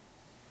sure.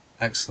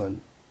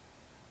 Excellent.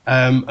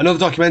 Another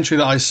documentary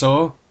that I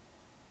saw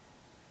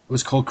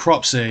was called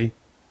Cropsey,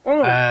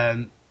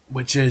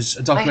 which is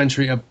a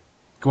documentary...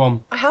 Go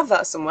on. I have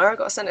that somewhere. I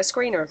got sent a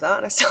screener of that,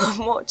 and I still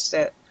haven't watched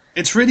it.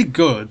 It's really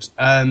good.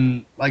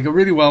 Like a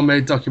really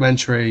well-made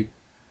documentary,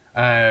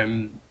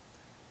 sort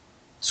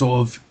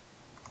of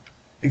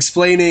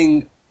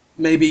explaining,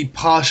 maybe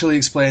partially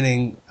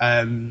explaining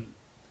the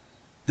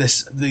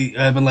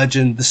urban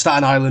legend, the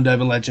Staten Island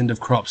urban legend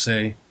of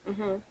Cropsey,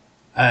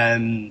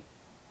 and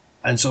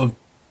sort of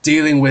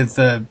dealing with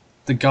the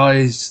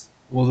guys,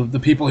 or the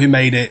people who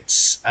made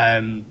it,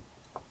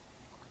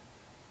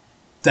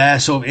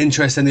 their sort of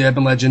interest in the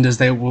urban legend as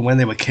they were when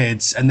they were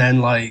kids, and then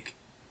like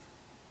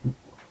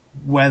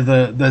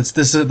whether there's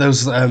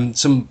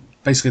some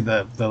basically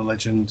the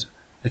legend,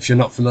 if you're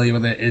not familiar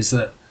with it, is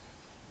that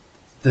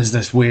there's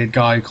this weird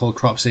guy called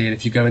Cropsy, and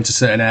if you go into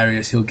certain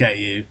areas, he'll get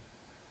you.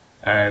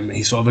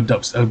 He sort of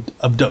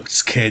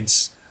abducts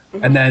kids,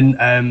 and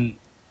then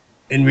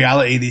in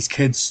reality, these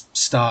kids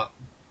start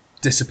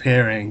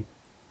disappearing,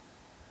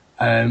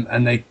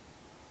 and they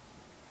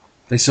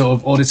sort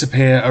of all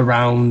disappear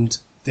around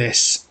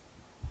this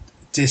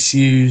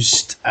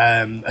disused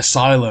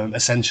asylum,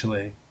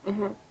 essentially.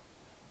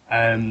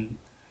 And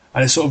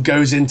it sort of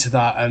goes into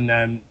that,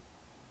 and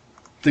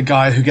the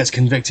guy who gets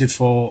convicted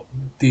for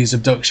these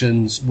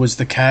abductions was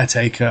the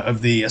caretaker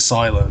of the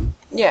asylum.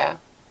 Yeah.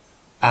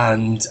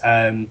 And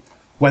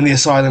when the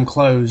asylum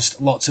closed,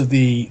 lots of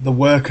the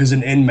workers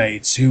and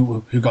inmates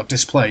who got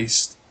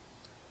displaced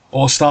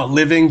all start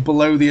living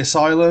below the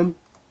asylum.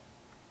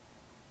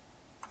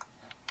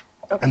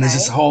 Okay. And there's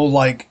this whole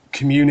like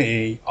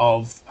community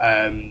of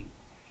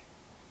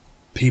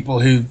people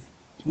who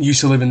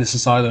used to live in this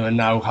asylum and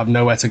now have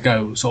nowhere to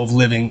go, sort of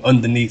living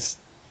underneath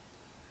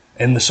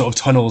in the sort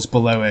of tunnels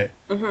below it,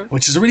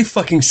 which is a really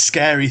fucking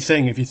scary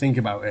thing if you think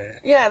about it.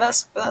 Yeah,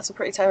 that's a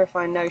pretty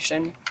terrifying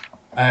notion.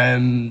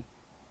 And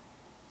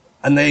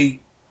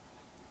it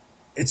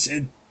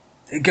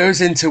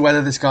goes into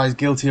whether this guy's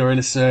guilty or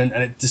innocent,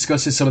 and it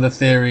discusses some of the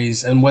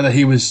theories and whether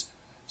he was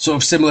sort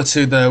of similar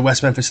to the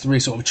West Memphis 3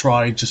 sort of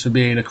tried just for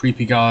being a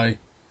creepy guy.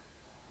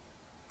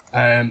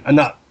 And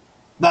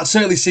that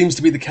certainly seems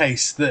to be the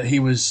case, that he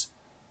was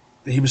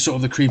sort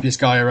of the creepiest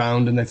guy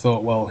around, and they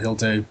thought, well, he'll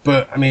do.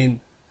 But I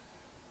mean,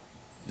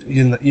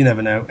 you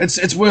never know.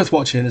 It's worth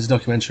watching as a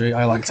documentary.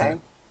 I liked it.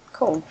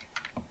 Cool.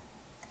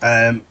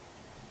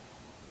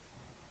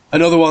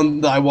 Another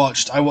one that I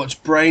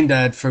watched Brain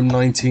Dead from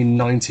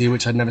 1990,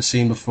 which I'd never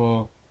seen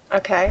before.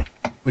 Okay.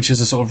 Which is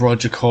a sort of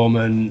Roger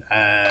Corman.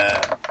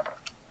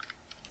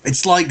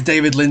 It's like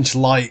David Lynch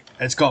light.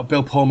 It's got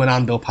Bill Pullman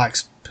and Bill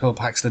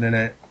Paxton in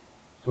it,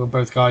 who are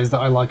both guys that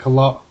I like a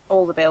lot.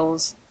 All the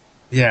Bills.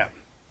 Yeah.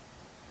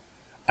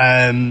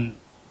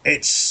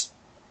 It's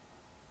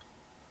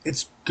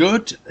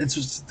good.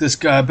 It's this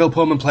guy, Bill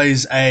Pullman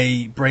plays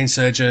a brain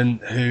surgeon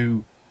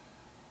who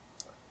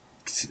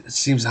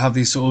seems to have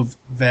these sort of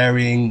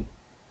varying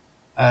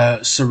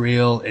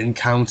surreal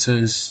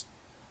encounters,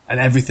 and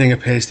everything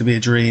appears to be a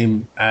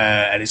dream,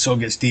 and it sort of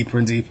gets deeper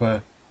and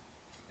deeper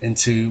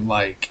into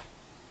like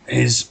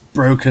his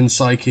broken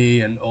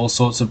psyche and all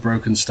sorts of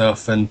broken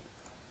stuff, and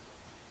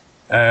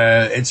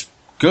it's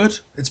good.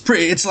 It's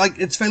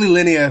fairly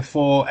linear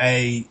for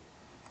a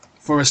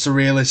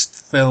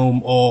surrealist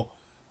film, or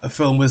a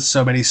film with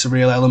so many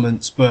surreal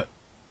elements, but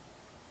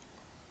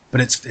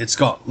it's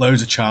got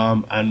loads of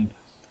charm. And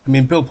I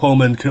mean, Bill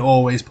Pullman can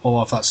always pull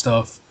off that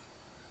stuff,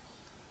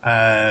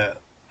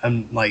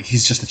 and like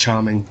he's just a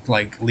charming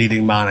like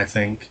leading man, I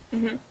think.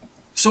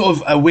 Sort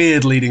of a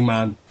weird leading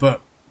man,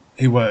 but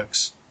he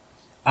works.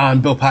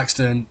 And Bill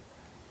Paxton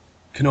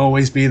can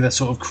always be the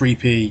sort of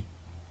creepy,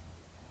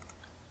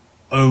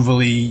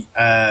 overly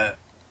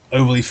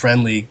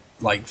friendly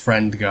like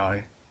friend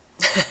guy.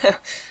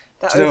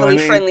 That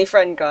overly friendly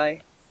friend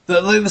guy.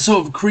 The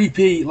sort of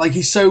creepy, like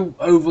he's so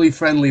overly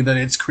friendly that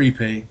it's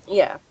creepy.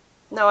 Yeah.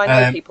 No, I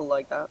know people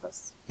like that.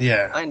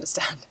 Yeah. I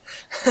understand.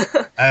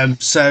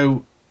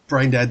 So,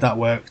 Brain Dead, that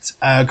worked.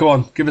 Go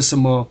on, give us some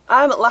more.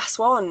 Last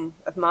one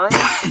of mine.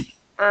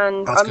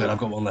 And That's good, I've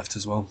got one left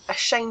as well.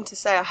 Ashamed to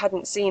say I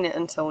hadn't seen it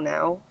until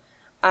now.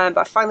 But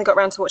I finally got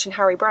around to watching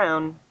Harry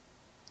Brown.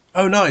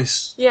 Oh,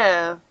 nice.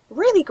 Yeah.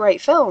 Really great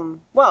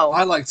film. Well,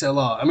 I liked it a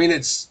lot. I mean,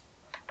 it's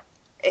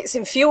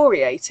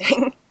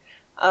infuriating.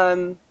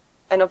 And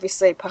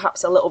obviously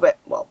perhaps a little bit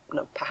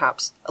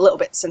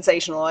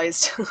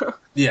sensationalized.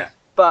 Yeah.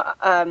 But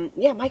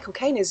yeah, Michael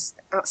Caine is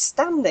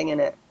outstanding in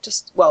it.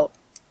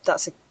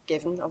 That's a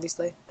given,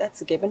 obviously.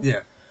 That's a given.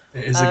 Yeah,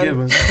 it is a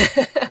given.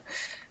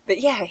 But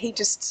yeah, he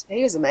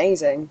was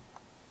amazing.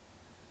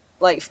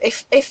 Like,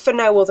 if for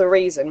no other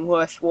reason,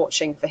 worth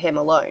watching for him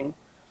alone.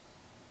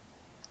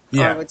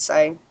 Yeah. I would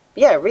say.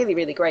 Yeah, really,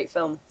 really great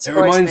film.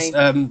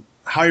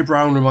 Harry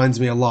Brown reminds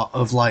me a lot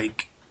of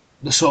like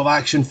the sort of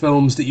action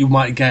films that you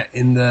might get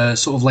in the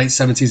sort of late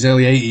 70s,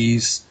 early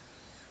 80s.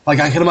 Like,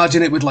 I can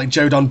imagine it with like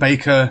Joe Don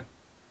Baker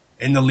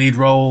in the lead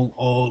role,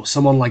 or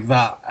someone like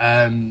that.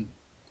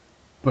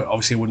 But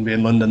obviously it wouldn't be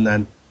in London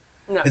then.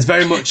 No. It's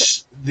very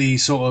much the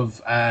sort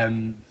of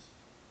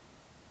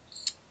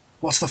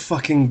what's the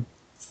fucking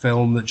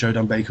film that Joe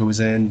Don Baker was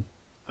in?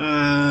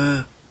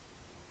 I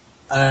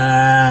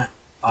can't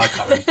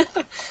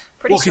remember.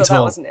 Pretty Walking sure Tall.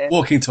 that wasn't it.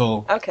 Walking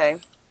Tall. Okay.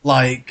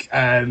 Like,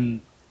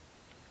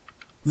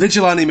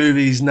 vigilante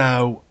movies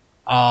now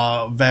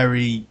are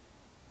very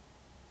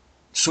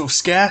sort of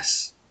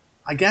scarce,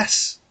 I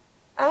guess.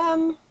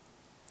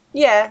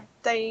 Yeah,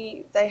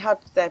 they had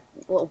their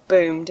little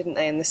boom, didn't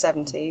they, in the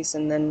 70s,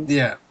 and then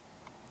Yeah.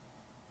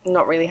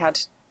 not really had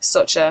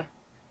such a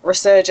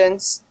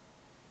resurgence.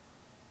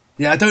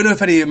 Yeah, I don't know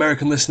if any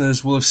American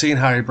listeners will have seen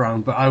Harry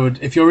Brown, but I would,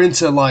 if you're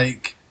into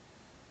like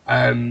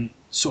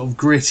sort of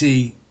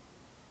gritty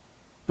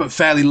but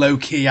fairly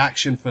low-key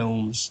action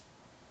films,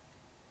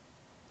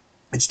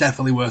 It's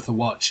definitely worth a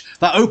watch.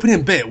 That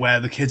opening bit where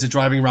the kids are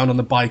driving around on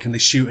the bike and they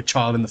shoot a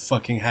child in the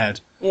fucking head.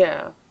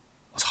 Yeah.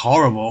 That's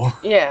horrible.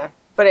 Yeah,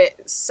 but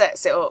it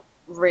sets it up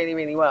really,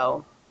 really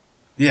well.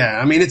 Yeah,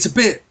 I mean, it's a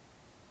bit...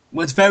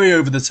 Well, it's very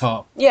over the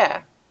top.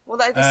 Yeah. Well,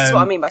 this is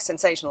what I mean by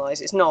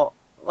sensationalised. It's not,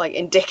 like,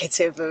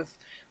 indicative of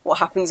what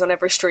happens on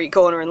every street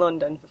corner in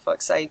London, for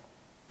fuck's sake.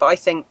 But I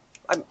think...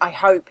 I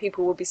hope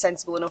people will be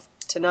sensible enough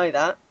to know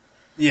that.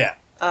 Yeah.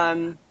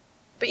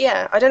 But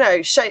yeah, I don't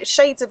know.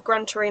 Shades of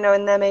Gran Torino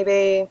in there,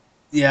 maybe.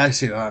 Yeah, I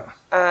see that.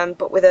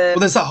 But with a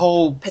there's that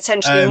whole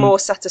potentially more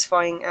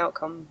satisfying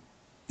outcome.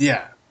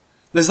 Yeah,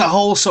 there's that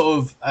whole sort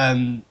of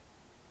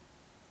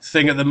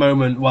thing at the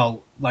moment.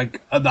 Well,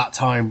 like at that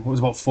time, it was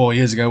about 4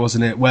 years ago,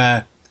 wasn't it?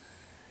 Where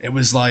it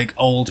was like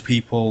old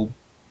people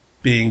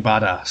being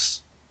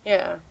badass.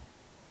 Yeah.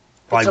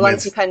 Like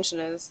Vigilante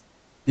pensioners.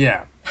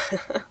 Yeah.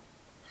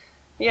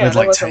 Yeah, with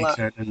there like was a lot.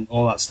 Taken and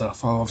all that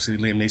stuff. Well, obviously,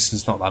 Liam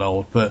Neeson's not that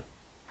old, but.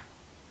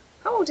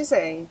 How old is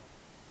he?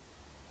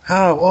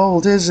 How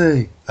old is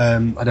he? I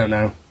don't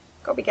know.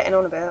 Got to be getting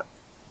on a bit.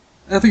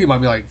 I think he might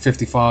be like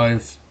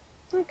 55.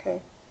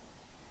 Okay.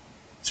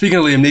 Speaking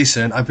of Liam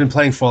Neeson, I've been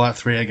playing Fallout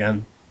 3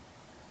 again.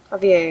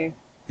 Have you? Yeah,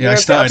 You're I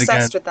started a bit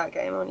obsessed again. with that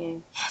game, aren't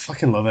you? I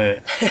fucking love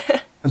it.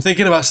 I'm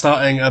thinking about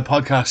starting a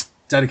podcast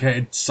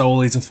dedicated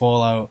solely to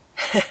Fallout.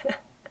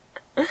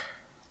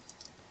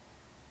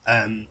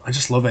 I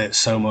just love it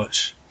so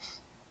much.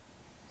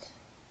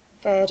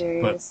 Fair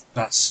But dues.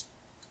 that's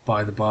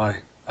by the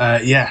by.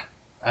 Yeah.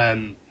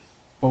 What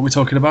were we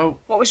talking about?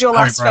 What was your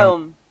Harry last Brown.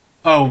 film?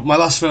 Oh, my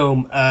last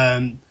film.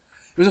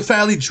 It was a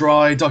fairly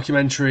dry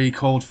documentary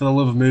called For the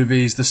Love of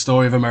Movies, The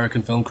Story of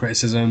American Film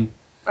Criticism.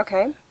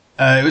 Okay.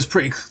 It was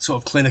pretty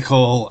sort of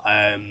clinical.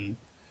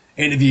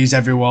 Interviews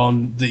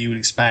everyone that you would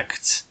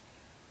expect.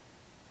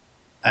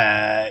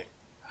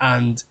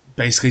 And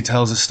basically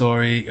tells a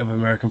story of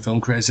American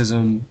film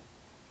criticism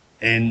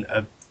in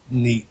a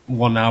neat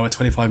 1 hour,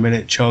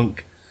 25-minute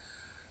chunk.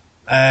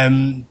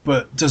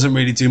 But doesn't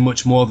really do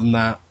much more than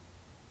that.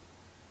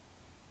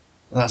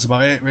 That's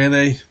about it,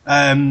 really.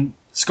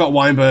 Scott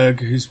Weinberg,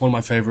 who's one of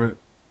my favourite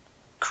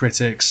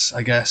critics,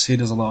 I guess. He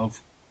does a lot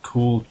of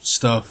cool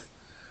stuff.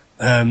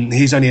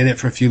 He's only in it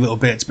for a few little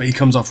bits, but he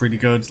comes off really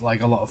good,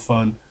 like a lot of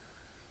fun.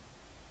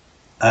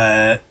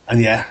 And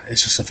yeah,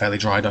 it's just a fairly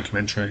dry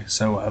documentary,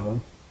 so whatever.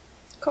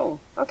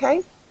 Cool.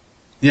 Okay.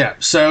 Yeah,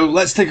 so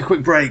let's take a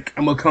quick break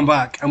and we'll come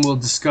back and we'll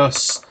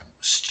discuss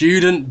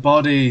student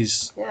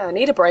bodies. Yeah, I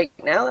need a break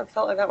now. It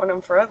felt like that went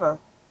on forever.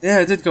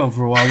 Yeah, it did go on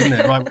for a while, didn't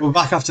it? Right, we're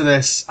back after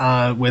this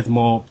with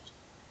more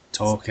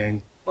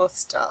talking. More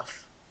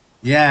stuff.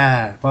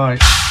 Yeah, bye.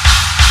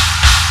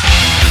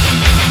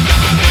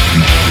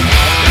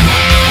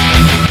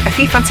 If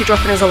you fancy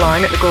dropping us a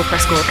line at the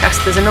Gorepress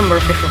Gorecast, there's a number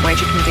of different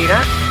ways you can do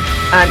that.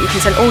 You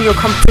can send all your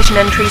competition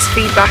entries,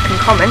 feedback and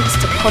comments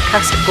to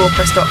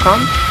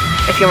podcast@gorepress.com.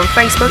 If you're on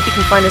Facebook, you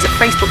can find us at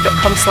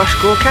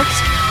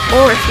facebook.com/Gorecast.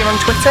 Or if you're on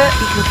Twitter,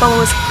 you can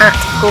follow us at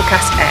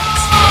GorecastX.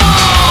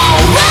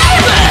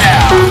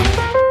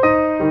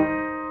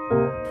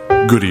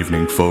 Good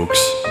evening, folks.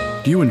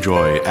 Do you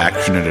enjoy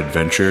action and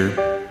adventure,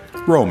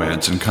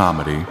 romance and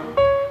comedy?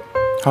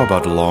 How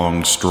about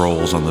long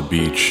strolls on the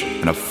beach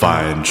and a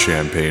fine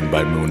champagne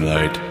by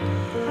moonlight?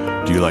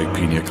 Do you like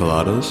pina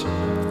coladas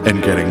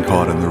and getting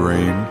caught in the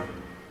rain?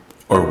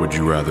 Or would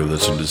you rather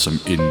listen to some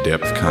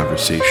in-depth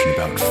conversation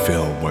about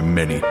film where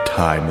many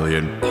timely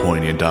and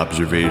poignant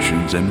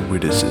observations and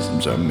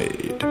witticisms are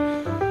made?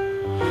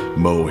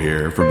 Mo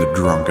here from the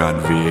Drunk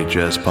on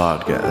VHS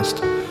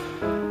podcast.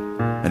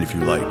 And if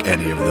you like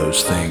any of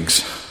those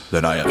things,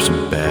 then I have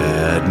some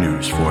bad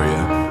news for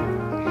you.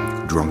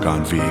 Drunk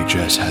on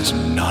VHS has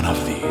none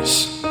of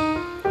these.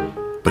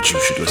 But you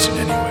should listen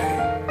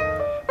anyway,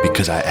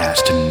 because I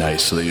asked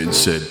nicely and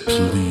said,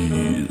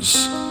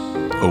 please.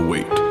 Oh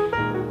wait,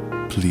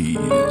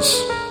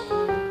 please.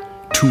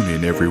 Tune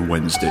in every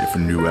Wednesday for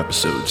new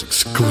episodes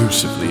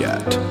exclusively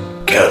at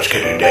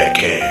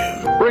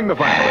CouchKitty.com. Bring the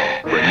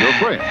family. Bring your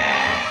friends.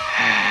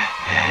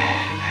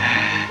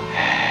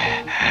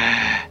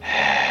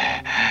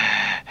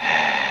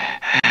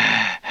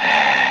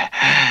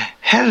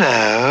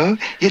 Hello,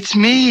 it's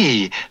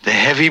me, the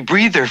heavy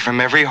breather from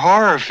every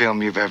horror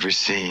film you've ever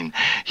seen.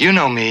 You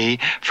know me.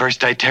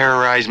 First I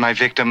terrorize my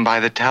victim by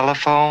the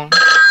telephone.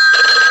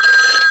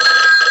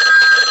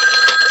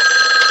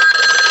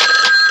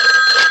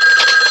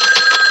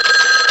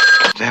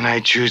 Then I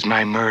choose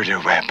my murder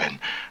weapon.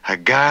 A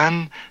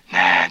gun?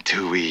 Nah,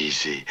 too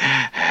easy. A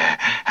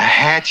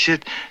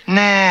hatchet?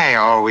 Nah, I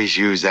always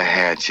use a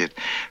hatchet.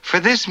 For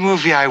this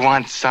movie I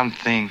want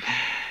something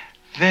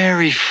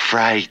very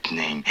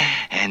frightening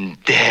and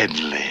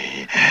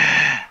deadly.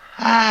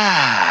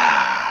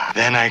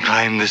 Then I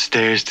climb the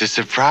stairs to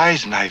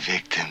surprise my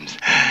victims.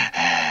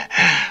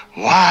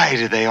 Why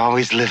do they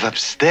always live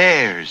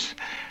upstairs?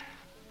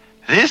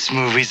 This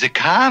movie's a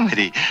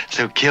comedy,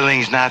 so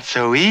killing's not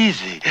so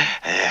easy.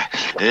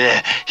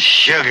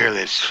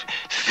 Sugarless.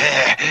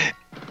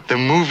 The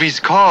movie's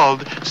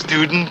called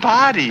Student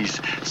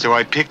Bodies, so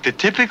I picked a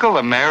typical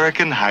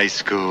American high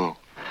school.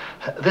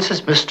 This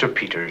is Mr.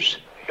 Peters,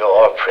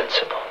 your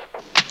principal.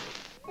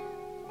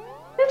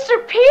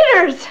 Mr.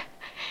 Peters!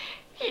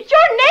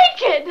 You're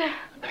naked!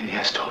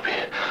 Yes, Toby.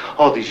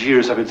 All these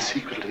years I've been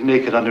secretly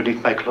naked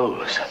underneath my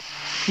clothes.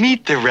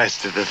 Meet the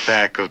rest of the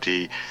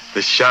faculty.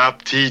 The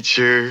shop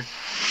teacher,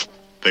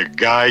 the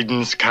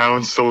guidance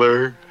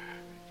counselor,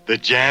 the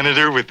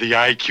janitor with the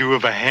IQ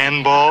of a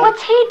handball.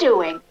 What's he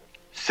doing?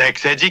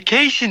 Sex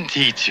education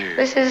teacher.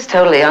 This is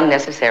totally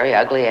unnecessary,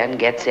 ugly, and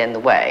gets in the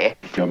way.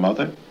 Your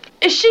mother?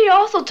 She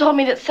also told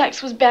me that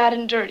sex was bad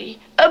and dirty.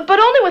 But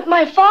only with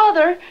my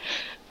father.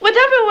 With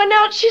everyone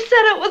else, she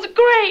said it was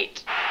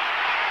great.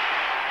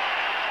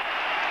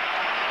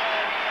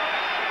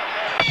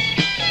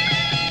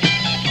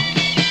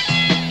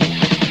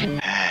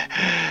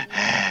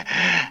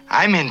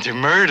 I'm into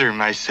murder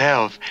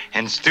myself,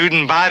 and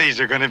student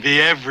bodies are gonna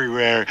be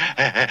everywhere.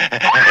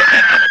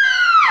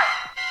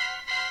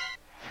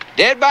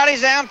 Dead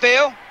bodies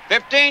downfield.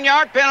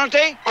 15-yard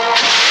penalty.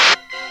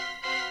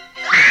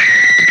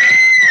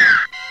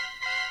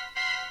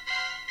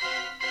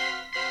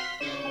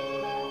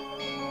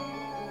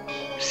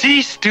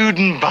 See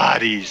Student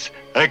Bodies,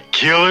 a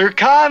killer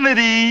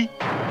comedy.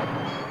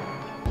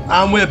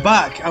 And we're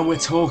back, and we're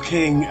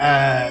talking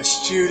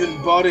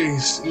Student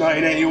Bodies,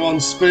 1981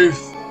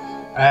 spoof,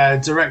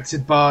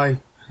 directed by...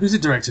 Who's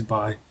it directed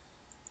by?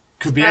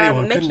 Could be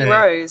anyone, Mickey couldn't it?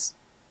 Rose.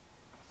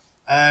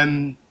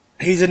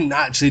 He didn't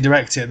actually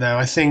direct it, though.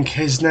 I think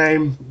his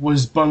name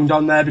was bunged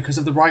on there because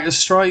of the writer's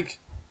strike.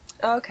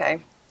 Oh, okay.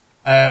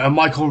 And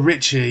Michael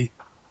Ritchie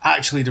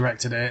actually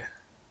directed it.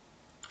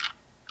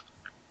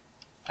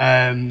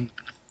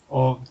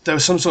 Or there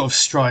was some sort of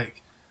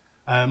strike.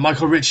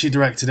 Michael Ritchie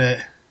directed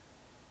it.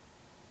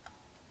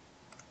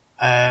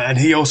 And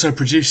he also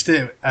produced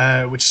it,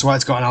 which is why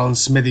it's got an Alan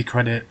Smithy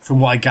credit, from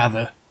what I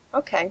gather.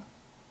 Okay.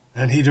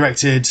 And he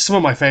directed some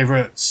of my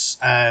favourites,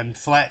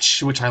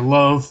 Fletch, which I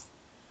love,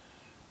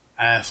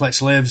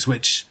 Fletch Lives,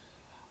 which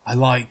I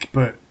like,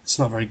 but it's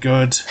not very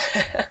good.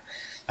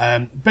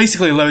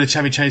 Basically a load of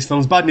Chevy Chase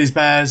films. Bad News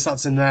Bears,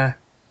 that's in there.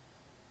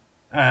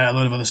 A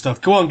load of other stuff.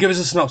 Go on, give us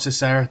a synopsis,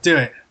 Sarah. Do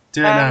it. Do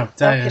it now.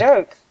 Dare you.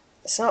 Okey-doke.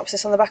 The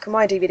synopsis on the back of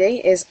my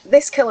DVD is,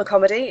 this killer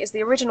comedy is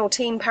the original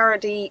teen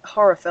parody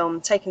horror film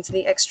taken to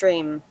the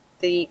extreme.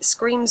 The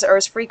screams are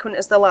as frequent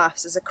as the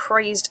laughs as a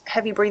crazed,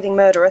 heavy-breathing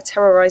murderer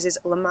terrorizes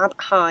Lamab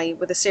High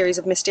with a series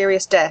of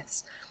mysterious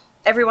deaths.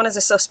 Everyone is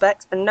a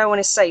suspect, and no one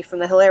is safe from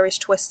the hilarious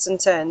twists and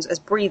turns as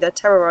Breather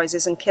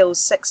terrorizes and kills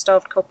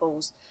sex-starved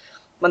couples.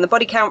 When the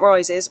body count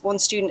rises, one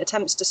student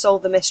attempts to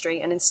solve the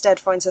mystery and instead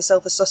finds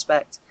herself a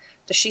suspect.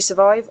 Does she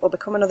survive or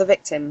become another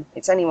victim?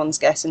 It's anyone's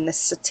guess in this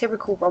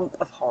satirical romp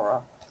of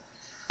horror.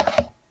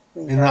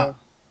 In that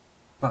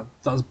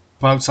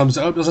about sums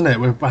it up, doesn't it?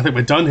 I think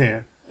we're done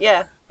here.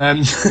 Yeah.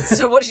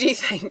 So what did you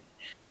think?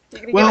 You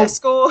going to give it a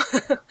score?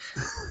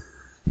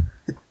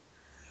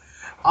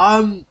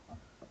 I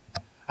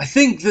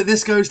think that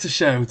this goes to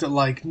show that,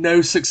 like,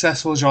 no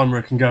successful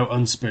genre can go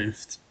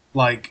unspoofed.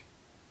 Like,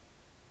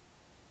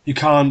 you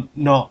can't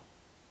ignore,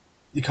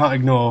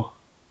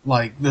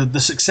 like, the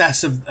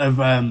success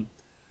of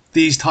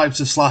these types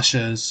of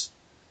slashers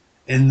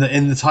in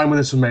the time when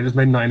this was made. It was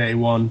made in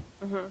 1981.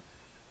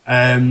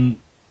 Mm-hmm.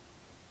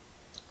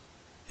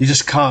 You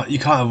just can't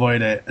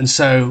avoid it, and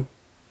so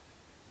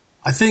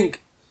I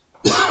think,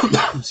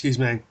 excuse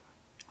me, I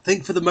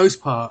think for the most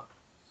part,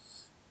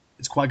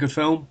 it's quite a good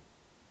film.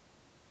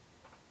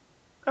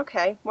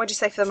 Okay, what'd you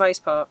say for the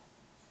most part?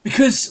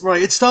 Because,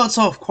 right, it starts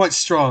off quite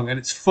strong and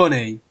it's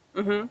funny.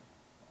 Mm-hmm.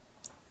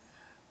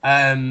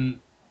 And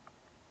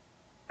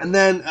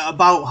then at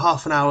about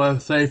half an hour,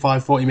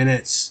 35, 40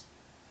 minutes,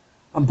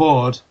 I'm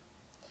bored.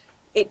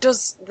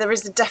 There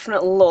is a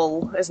definite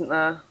lull, isn't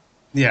there?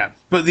 Yeah,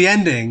 but the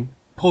ending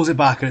pulls it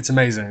back and it's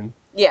amazing.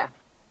 Yeah.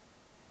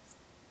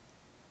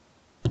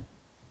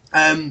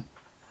 I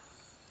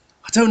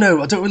don't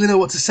know. I don't really know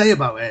what to say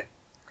about it.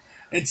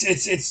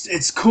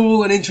 It's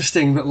cool and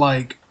interesting that,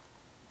 like,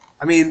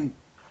 I mean,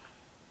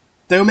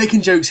 they were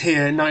making jokes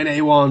here in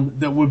 1981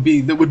 that would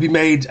be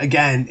made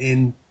again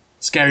in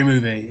Scary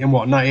Movie in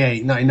what,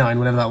 98, 99,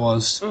 whenever that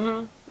was.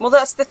 Mm-hmm. Well,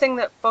 that's the thing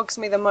that bugs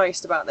me the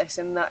most about this,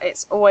 in that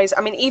it's always, I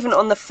mean, even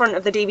on the front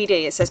of the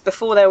DVD it says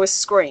before there was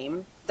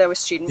Scream, there was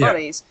Student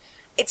Bodies.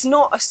 It's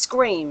not a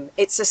Scream,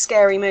 it's a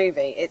Scary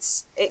Movie.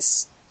 It's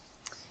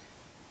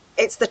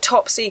the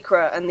Top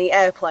Secret and the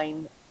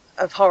Airplane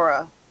of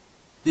horror.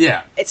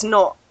 Yeah. It's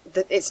not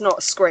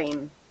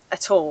Scream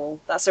at all.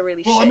 That's a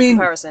really shit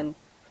comparison.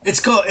 It's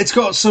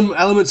got some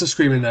elements of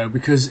Screaming though,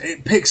 because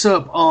it picks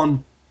up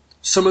on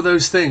some of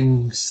those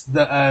things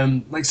that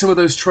like some of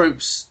those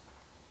tropes,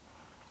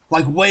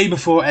 like way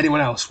before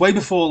anyone else, way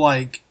before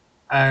like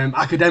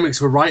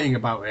academics were writing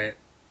about it.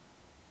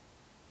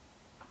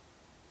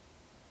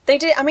 They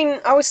did. I mean,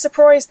 I was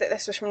surprised that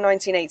this was from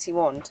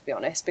 1981, to be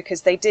honest,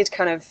 because they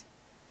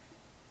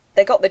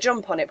got the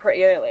jump on it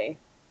pretty early.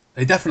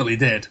 They definitely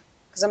did.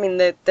 Because, I mean,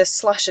 the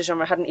slasher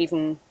genre hadn't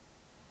even...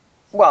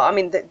 Well, I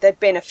mean, there'd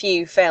been a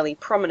few fairly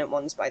prominent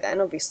ones by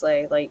then,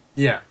 obviously, like...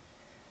 Yeah.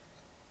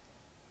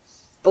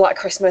 Black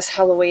Christmas,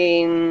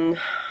 Halloween,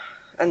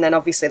 and then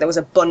obviously there was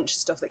a bunch of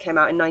stuff that came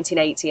out in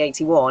 1980,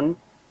 81.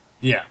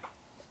 Yeah.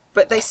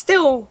 But they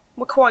still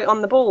were quite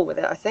on the ball with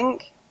it, I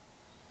think.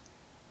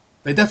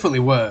 They definitely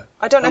were.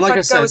 I don't know And if like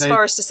I'd go as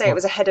far as to say it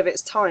was ahead of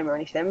its time or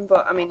anything,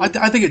 but I mean...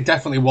 I think it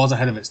definitely was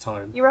ahead of its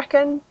time. You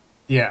reckon?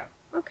 Yeah.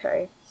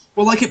 Okay.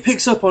 Well, like, it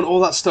picks up on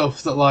all that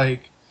stuff that,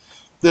 like,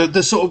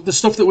 the sort of the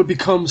stuff that would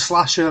become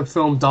slasher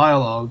film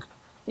dialogue.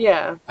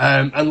 Yeah.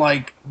 And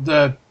like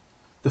the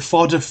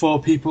fodder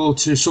for people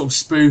to sort of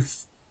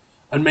spoof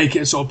and make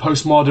it sort of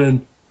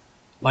postmodern,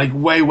 like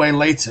way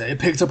later. It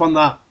picked up on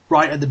that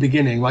right at the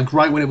beginning, like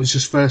right when it was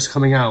just first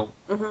coming out.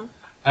 Mm-hmm.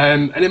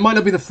 And it might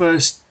not be the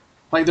first,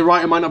 like the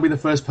writer might not be the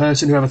first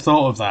person who ever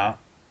thought of that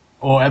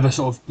or ever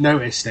sort of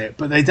noticed it,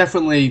 but they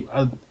definitely,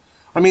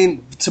 I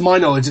mean, to my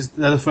knowledge,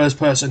 they're the first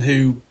person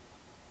who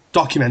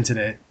documented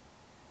it.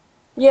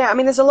 Yeah, I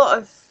mean, there's a lot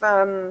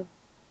of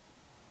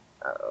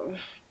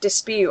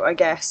dispute, I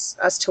guess,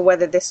 as to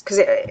whether this... Because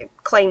it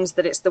claims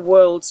that it's the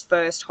world's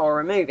first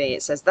horror movie.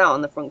 It says that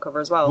on the front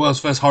cover as well. World's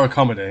first horror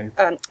comedy.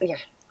 Yeah.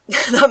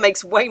 That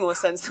makes way more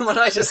sense than what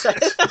I just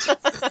said.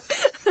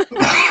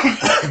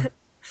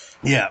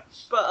 Yeah.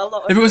 But a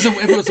lot of... If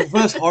it was the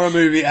first horror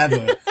movie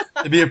ever,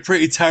 it'd be a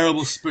pretty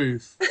terrible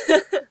spoof.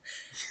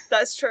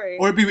 That's true.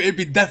 Or it'd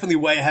be definitely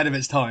way ahead of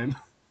its time.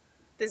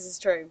 This is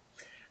true.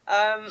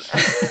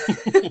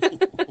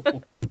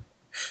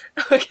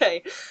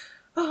 Okay.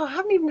 Oh, I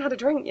haven't even had a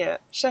drink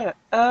yet. Shit.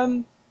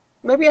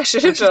 Maybe I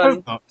should have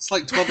done. It's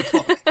like 12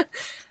 o'clock.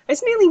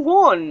 It's nearly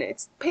 1.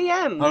 It's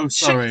PM. Oh,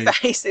 sorry.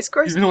 Face. It's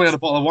Christmas. You've only had a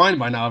bottle of wine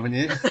by now, haven't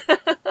you?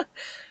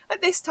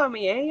 At this time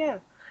of year,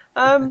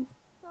 yeah.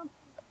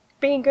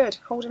 Being good,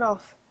 holding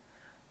off.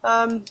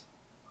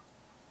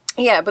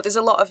 Yeah, but there's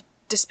a lot of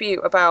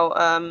dispute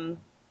about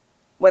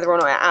whether or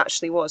not it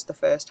actually was the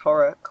first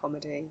horror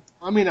comedy.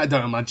 I mean, I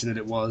don't imagine that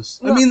it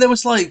was. No, I mean, there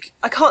was like...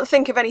 I can't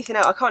think of anything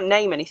else. I can't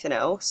name anything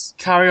else.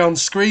 Carry On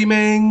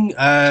Screaming.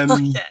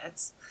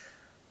 Yes.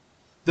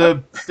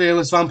 The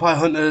Fearless Vampire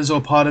Hunters, or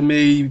Pardon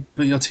Me,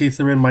 But Your Teeth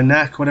Are in My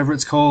Neck, whatever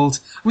it's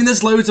called. I mean,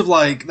 there's loads of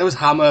like... There was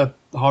Hammer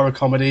horror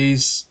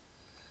comedies.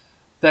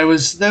 There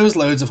was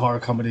loads of horror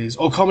comedies.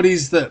 Or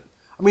comedies that...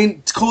 I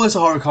mean, to call this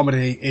a horror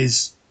comedy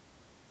is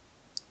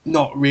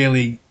not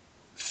really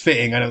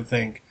fitting, I don't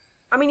think.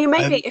 I mean, you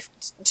maybe, if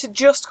to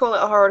just call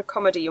it a horror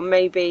comedy, you're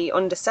maybe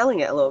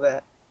underselling it a little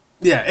bit.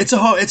 Yeah, it's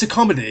a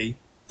comedy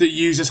that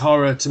uses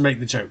horror to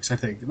make the jokes, I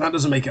think. That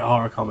doesn't make it a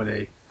horror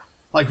comedy.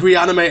 Like,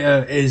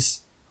 Reanimator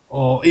is,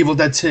 or Evil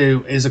Dead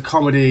 2 is a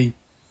comedy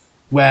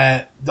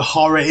where the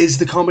horror is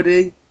the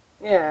comedy.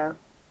 Yeah.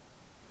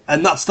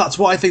 And that's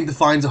what I think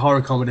defines a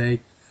horror comedy.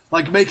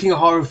 Like, making a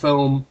horror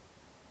film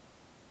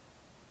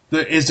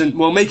that isn't...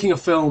 Well, making a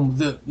film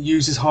that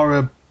uses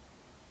horror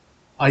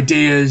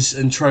ideas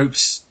and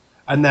tropes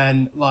and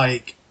then,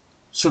 like,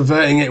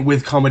 subverting it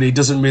with comedy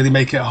doesn't really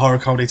make it a horror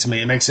comedy to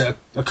me. It makes it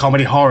a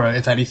comedy horror,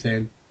 if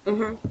anything.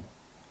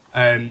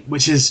 Mm-hmm.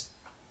 Which is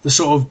the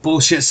sort of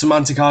bullshit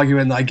semantic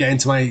argument that I get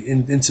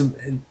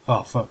into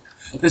oh, fuck.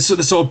 This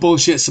the sort of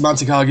bullshit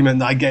semantic argument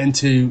that I get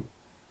into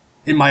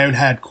in my own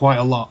head quite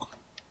a lot.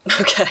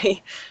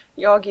 Okay.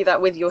 You argue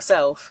that with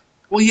yourself?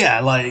 Well,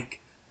 yeah, like,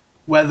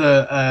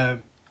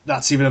 whether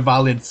that's even a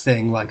valid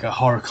thing, like a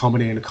horror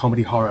comedy and a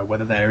comedy horror,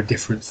 whether they're a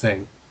different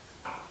thing.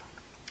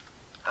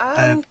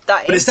 But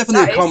it's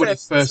definitely a comedy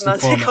first and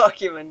foremost.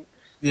 Argument.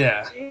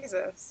 Yeah.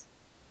 Jesus.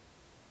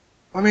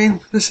 I mean,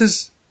 this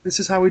is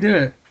how we do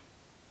it.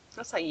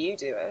 That's how you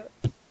do it.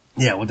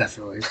 Yeah, well,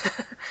 definitely.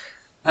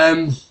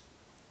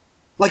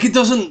 Like, it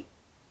doesn't...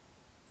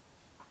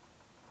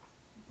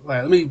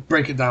 Wait, let me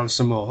break it down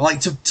some more.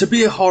 Like, to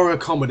be a horror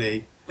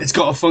comedy, it's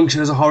got to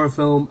function as a horror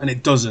film, and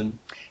it doesn't.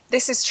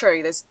 This is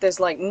true. There's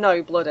like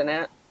no blood in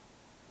it.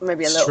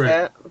 Maybe a little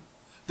bit.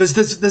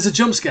 There's a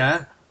jump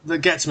scare that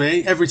gets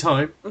me every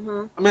time.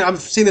 Mm-hmm. I mean, I've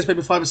seen this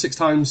maybe 5 or 6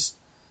 times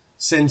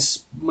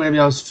since maybe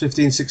I was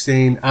 15,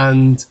 16,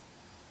 and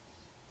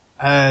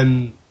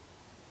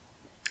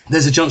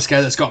there's a jump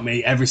scare that's got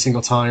me every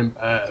single time,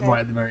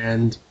 right at the very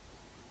end.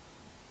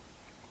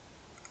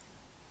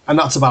 And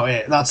that's about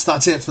it.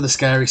 That's it for the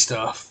scary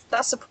stuff.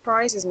 That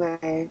surprises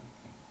me.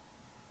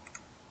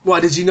 Why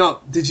did it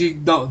not get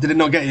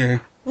you?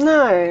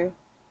 No.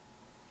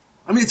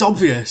 I mean, it's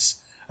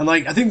obvious. And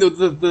like, I think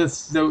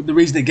the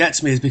reason it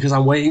gets me is because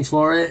I'm waiting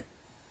for it.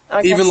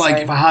 Even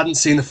like if I hadn't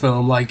seen the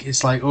film, like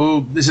it's like,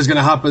 oh, this is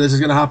gonna happen.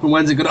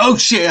 When's it gonna? Oh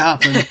shit, it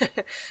happened.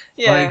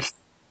 Yeah,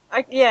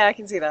 like, I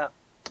can see that.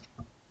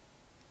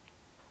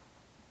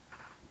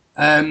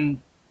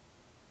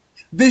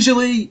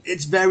 Visually,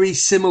 it's very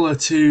similar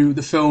to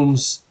the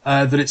films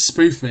that it's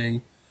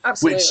spoofing.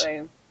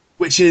 Absolutely.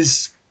 Which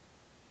is,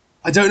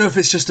 I don't know if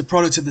it's just a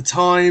product of the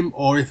time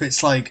or if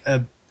it's like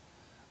a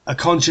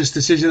conscious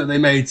decision that they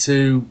made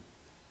to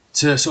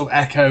sort of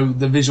echo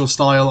the visual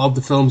style of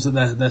the films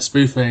that they're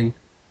spoofing,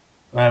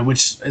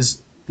 which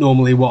is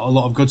normally what a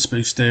lot of good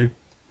spoofs do.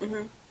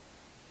 Mm-hmm.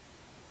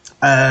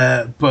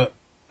 But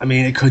I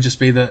mean, it could just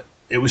be that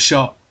it was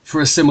shot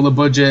for a similar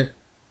budget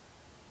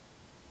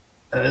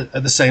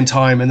at the same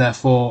time, and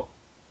therefore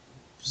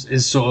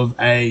is sort of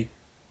a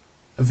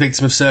a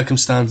victim of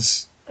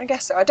circumstance. I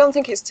guess so. I don't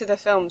think it's to the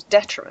film's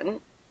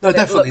detriment. No, that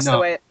definitely it looks not. the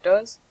way it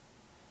does.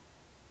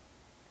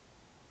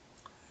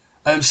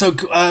 There's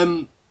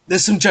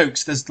some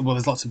jokes. There's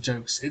lots of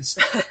jokes. It's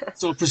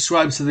sort of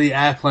prescribed to the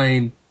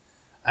airplane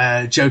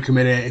joke a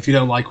minute. If you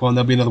don't like one,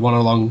 there'll be another one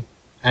along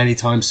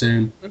anytime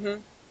soon.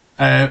 Mm-hmm.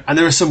 And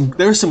there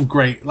are some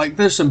great, like,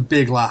 there's some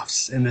big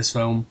laughs in this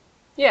film.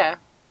 Yeah.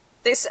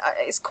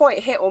 It's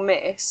quite hit or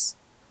miss,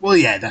 Well,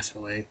 yeah,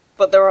 definitely.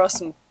 but there are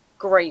some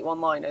great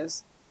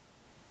one-liners.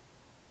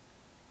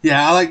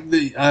 Yeah, I like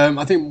the.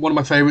 I think one of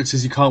my favourites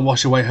is "You can't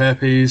wash away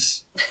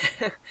herpes."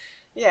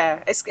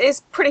 Yeah, it's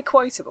pretty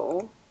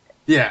quotable.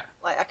 Yeah.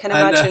 Like I can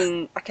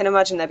And,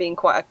 imagine there being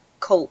quite a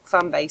cult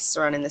fan base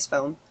surrounding this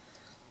film.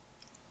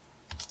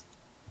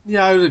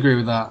 Yeah, I would agree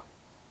with that.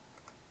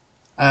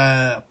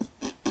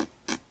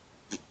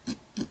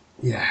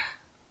 Yeah.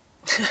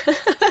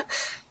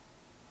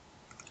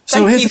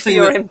 Thank you for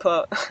your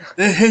input.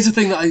 Here's the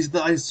thing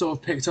that I sort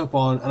of picked up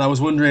on, and I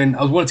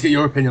wanted to get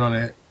your opinion on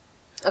it.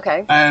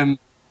 Okay.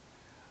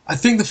 I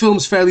think the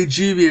film's fairly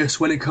dubious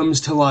when it comes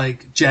to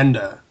like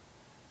gender,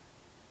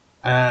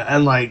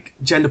 and like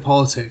gender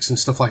politics and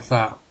stuff like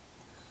that.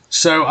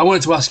 So I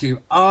wanted to ask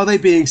you: are they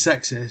being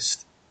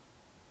sexist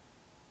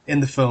in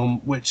the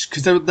film?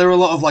 Because there are a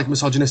lot of like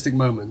misogynistic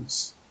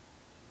moments.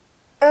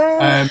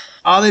 Are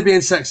they being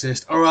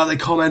sexist, or are they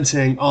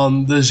commenting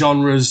on the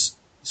genre's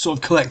sort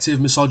of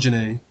collective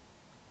misogyny?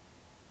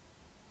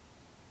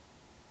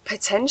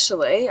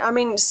 Potentially. I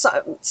mean,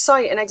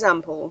 cite an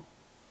example.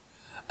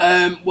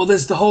 Well,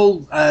 there's the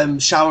whole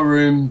shower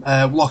room,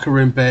 locker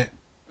room bit.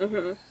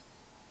 Mm-hmm.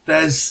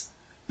 There's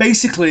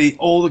basically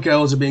all the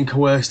girls are being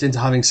coerced into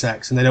having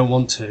sex, and they don't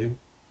want to.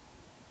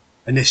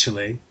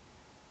 Initially.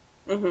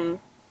 Mm-hmm.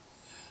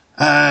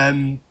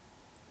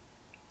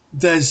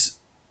 There's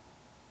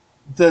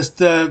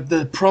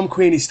the prom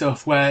queenie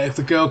stuff where if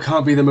the girl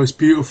can't be the most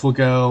beautiful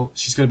girl,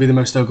 she's going to be the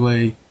most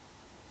ugly.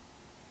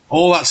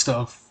 All that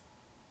stuff.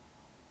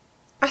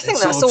 I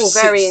think that's all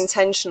very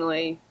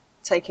intentionally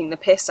taking the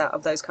piss out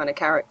of those kind of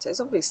characters,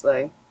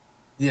 obviously.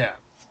 Yeah.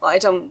 I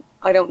don't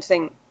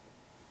think...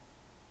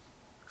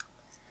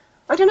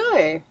 I don't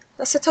know.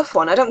 That's a tough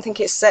one. I don't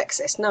think it's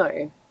sexist,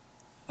 no.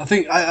 I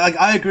think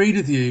I agreed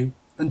with you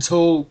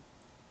until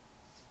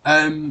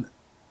the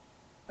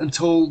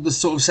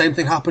sort of same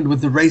thing happened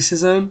with the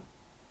racism.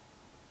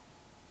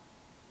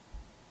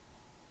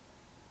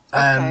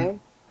 Okay.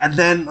 And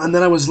then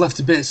I was left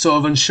a bit sort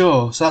of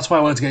unsure. So that's why I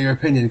wanted to get your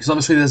opinion, because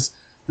obviously there's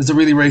a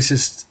really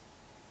racist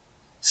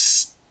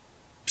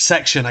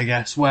section, I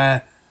guess,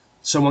 where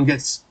someone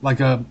gets like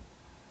a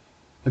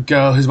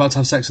girl who's about to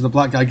have sex with a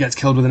black guy gets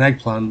killed with an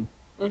eggplant,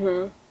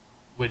 Mm-hmm.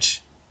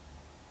 which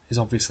is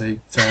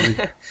obviously fairly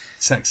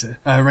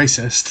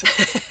racist.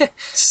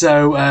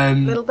 So A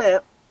little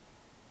bit.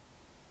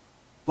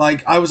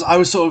 like I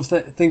was sort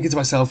of thinking to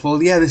myself,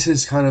 well, yeah, this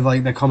is kind of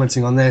like they're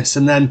commenting on this,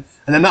 and then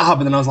that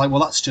happened, and I was like, well,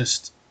 that's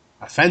just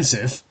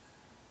offensive.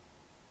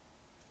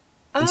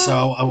 And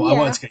so I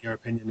wanted to get your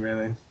opinion,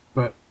 really,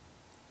 but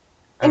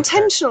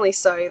Intentionally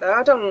so, though.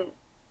 I don't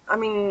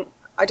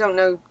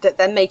know that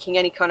they're making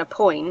any kind of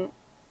point.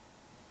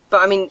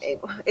 But I mean,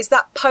 is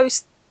that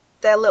post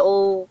their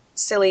little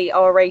silly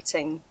R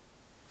rating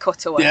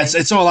cutaway? yeah,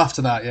 it's all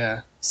after that,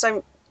 yeah.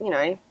 So,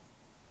 I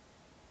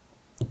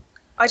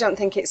don't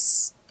think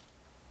it's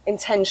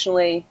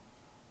intentionally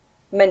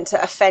meant to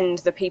offend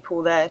the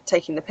people they're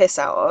taking the piss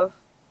out of.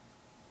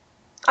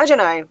 I don't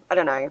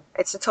know.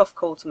 It's a tough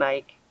call to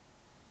make.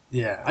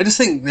 Yeah, I just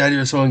think the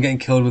idea of someone getting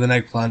killed with an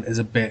eggplant is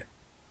a bit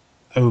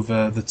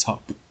over the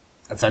top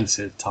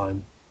offensive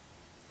time.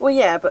 Well,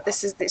 yeah, but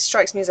it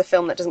strikes me as a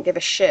film that doesn't give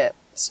a shit,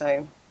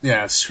 so...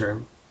 Yeah, that's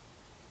true.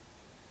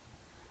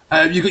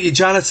 You got your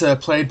janitor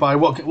played by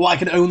what I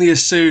can only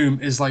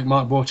assume is like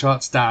Mark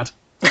Borchardt's dad.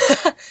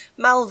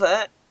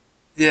 Malvert.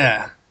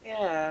 Yeah.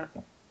 Yeah.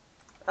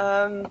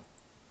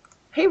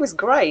 He was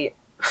great.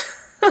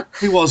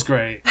 He was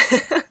great.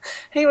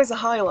 He was a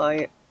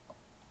highlight.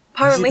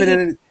 Has he been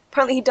in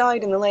Apparently he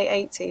died in the late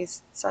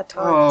 80s. Sad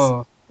times.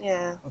 Oh,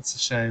 Yeah. that's a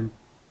shame.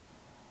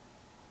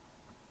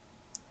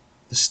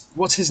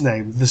 What's his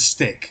name? The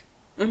Stick.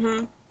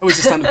 Mm-hmm. Oh, he's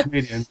a stand-up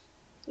comedian.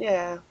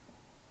 Yeah.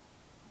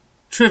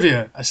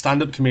 Trivia: a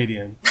stand-up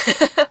comedian.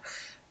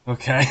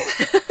 Okay.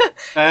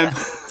 Is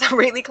that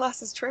really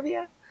classed as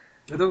trivia?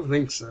 I don't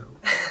think so.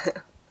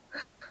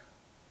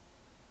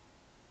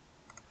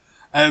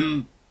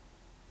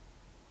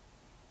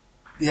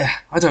 Yeah,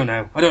 I don't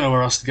know. I don't know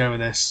where else to go with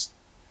this.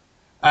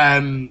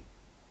 A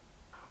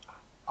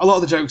lot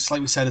of the jokes,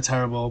 like we said, are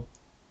terrible.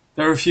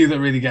 There are a few that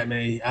really get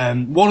me.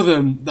 One of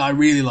them that I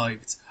really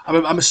liked.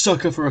 I'm a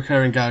sucker for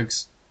recurring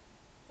gags.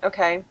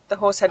 Okay, the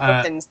Horsehead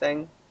Griffins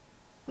thing.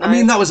 I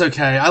mean, that was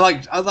okay. I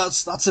liked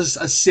that's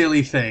a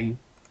silly thing.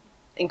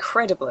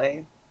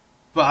 Incredibly.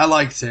 But I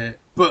liked it.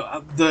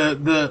 But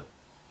the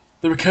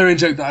recurring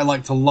joke that I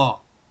liked a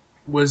lot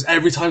was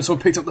every time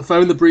someone picked up the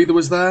phone, the breather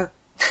was there.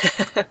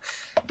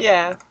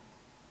 Yeah.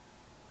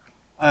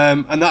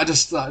 And that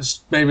just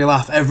made me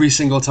laugh every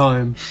single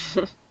time.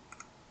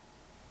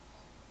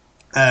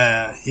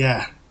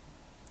 Yeah.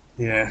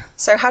 Yeah.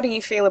 So how do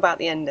you feel about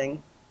the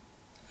ending?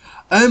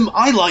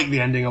 I like the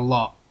ending a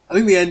lot. I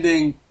think the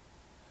ending,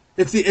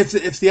 if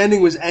the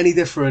ending was any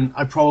different,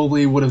 I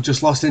probably would have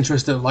just lost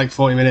interest at like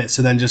 40 minutes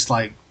and then just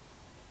like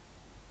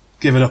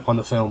given up on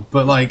the film.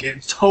 But like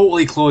it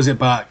totally claws it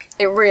back.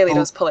 It really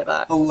does pull it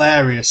back.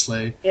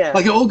 Hilariously. Yeah.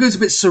 Like it all goes a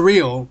bit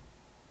surreal.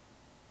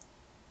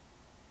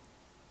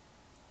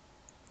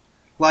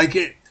 Like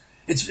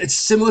it's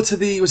similar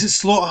to was it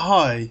Slaughter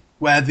High,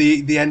 where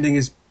the ending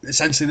is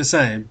essentially the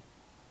same?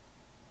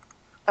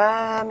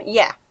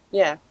 Yeah.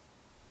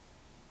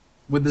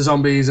 With the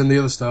zombies and the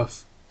other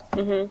stuff.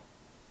 Mhm.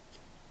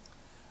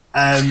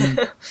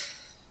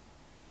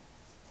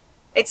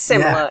 It's It's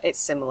similar. Yeah. It's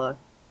similar.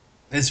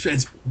 It's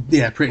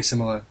pretty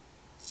similar.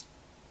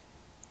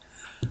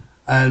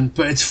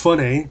 But it's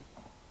funny.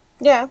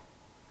 Yeah.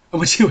 And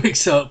when she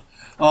wakes up,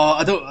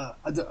 I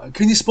don't.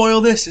 Can you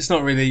spoil this? It's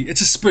not really.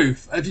 It's a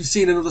spoof. If you've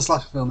seen another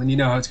slasher film and you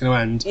know how it's going to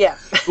end. Yeah.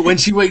 But when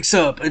she wakes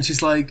up and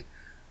she's like,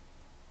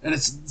 and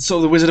it's sort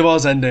of the Wizard of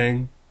Oz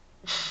ending.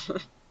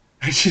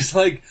 And she's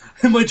like,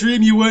 in my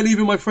dream, you weren't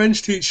even my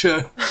French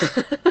teacher.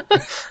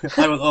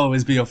 I will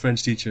always be your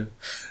French teacher.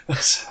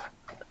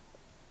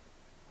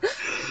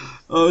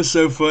 Oh,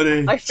 so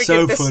funny. I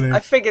funny.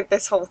 figured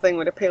this whole thing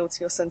would appeal to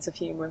your sense of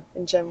humour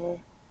in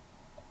general.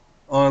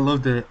 Oh, I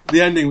loved it.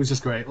 The ending was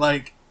just great.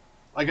 Like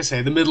I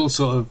say, the middle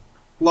sort of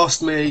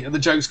lost me, and the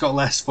jokes got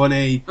less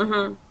funny.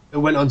 Mm-hmm. It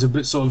went on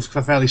to sort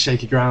of fairly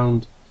shaky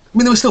ground. I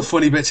mean, there were still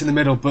funny bits in the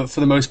middle, but for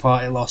the most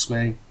part, it lost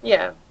me.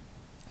 Yeah.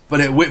 But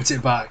it whipped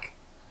it back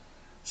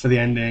for the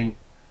ending,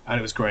 and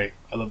it was great.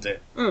 I loved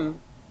it. Mm.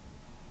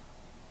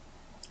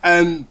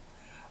 I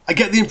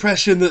get the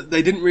impression that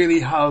they didn't really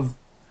have...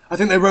 I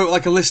think they wrote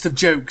like a list of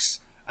jokes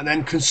and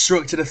then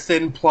constructed a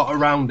thin plot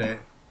around it.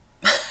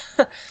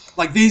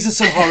 Like, these are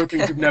some horror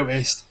things we've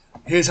noticed.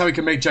 Here's how we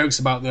can make jokes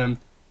about them.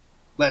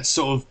 Let's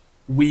sort of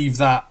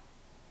weave a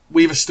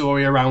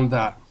story around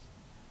that.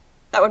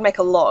 That would make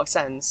a lot of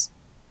sense.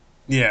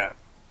 Yeah.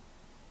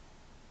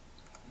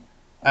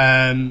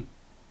 I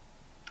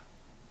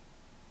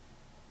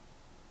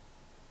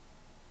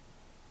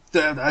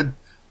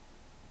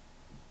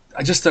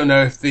just don't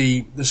know if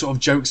the sort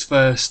of jokes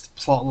first,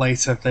 plot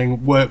later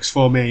thing works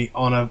for me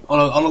on a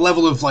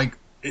level of like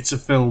it's a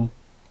film.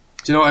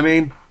 Do you know what I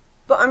mean?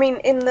 But I mean,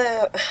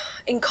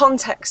 in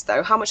context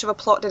though, how much of a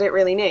plot did it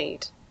really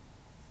need,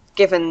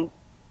 given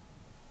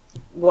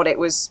what it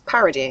was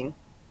parodying?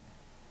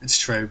 It's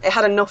true. It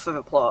had enough of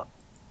a plot.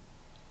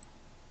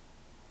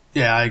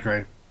 Yeah, I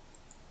agree.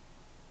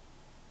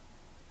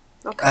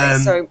 Okay,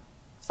 so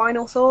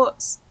final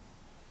thoughts?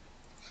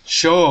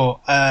 Sure.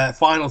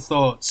 Final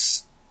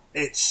thoughts.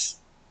 It's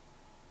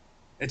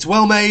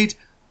well made.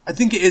 I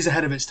think it is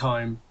ahead of its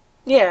time.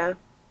 Yeah.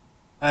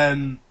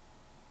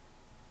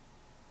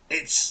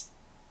 It's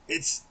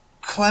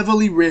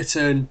cleverly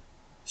written,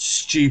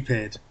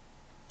 stupid.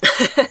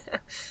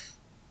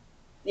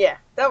 Yeah,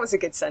 that was a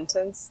good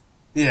sentence.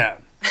 Yeah.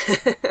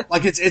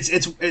 Like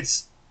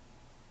it's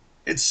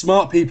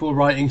smart people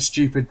writing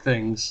stupid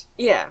things.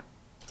 Yeah,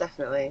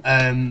 definitely.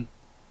 And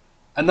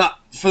that,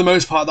 for the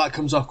most part, that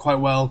comes off quite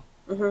well.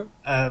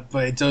 Mm-hmm.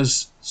 But it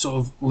does sort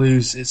of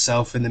lose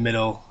itself in the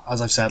middle,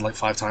 as I've said like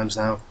 5 times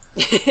now.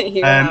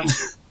 You have.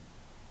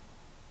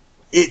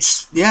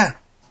 It's, yeah.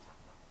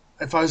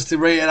 If I was to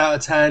rate it out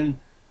of 10,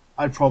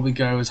 I'd probably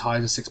go as high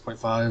as a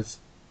 6.5.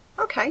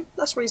 Okay,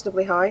 that's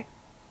reasonably high.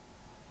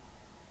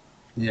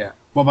 Yeah.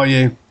 What about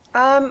you?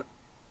 I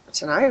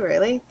don't know,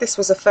 really. This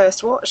was a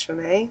first watch for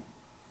me.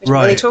 We didn't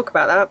Right. really talk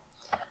about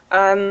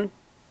that.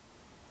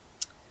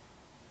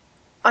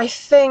 I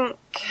think...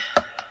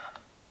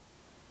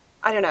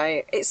 I don't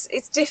know.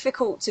 It's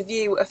difficult to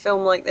view a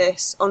film like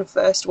this on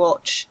first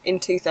watch in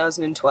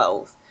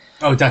 2012.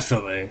 Oh,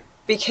 definitely.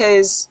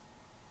 Because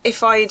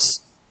if I'd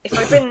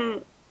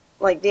been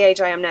like the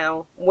age I am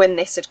now when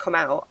this had come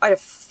out, I'd have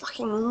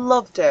fucking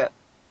loved it.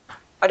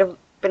 I'd have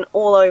been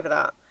all over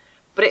that.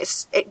 But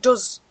it's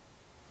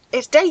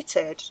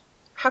dated.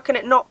 How can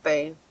it not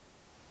be?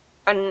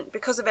 And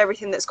because of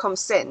everything that's come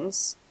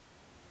since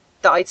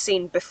that I'd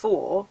seen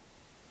before,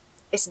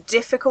 it's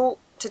difficult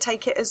to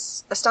take it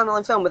as a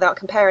standalone film without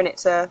comparing it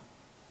to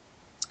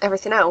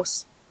everything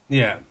else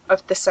Yeah.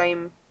 of the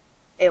same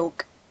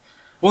ilk.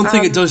 One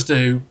thing it does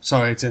do,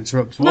 sorry to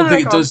interrupt, No, one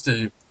thing go it on. does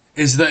do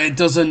is that it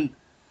doesn't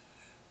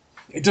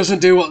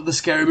do what the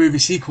scary movie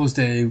sequels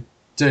do,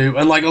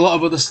 and like a lot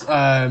of other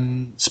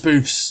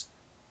spoofs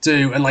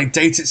do, and like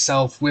date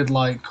itself with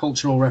like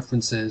cultural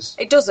references.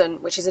 It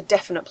doesn't, which is a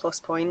definite plus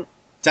point.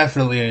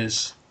 Definitely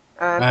is.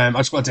 I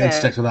just wanted to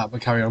interject with that,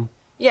 but carry on.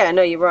 Yeah,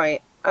 no, you're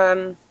right.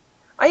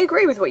 I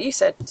agree with what you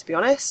said, to be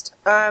honest.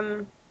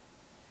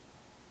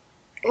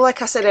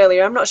 Like I said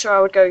earlier, I'm not sure I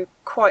would go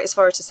quite as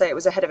far as to say it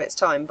was ahead of its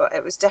time, but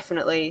it was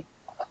definitely,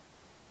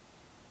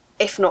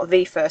 if not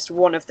the first,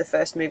 one of the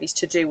first movies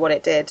to do what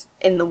it did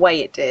in the way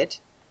it did.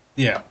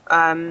 Yeah.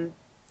 And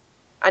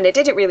it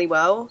did it really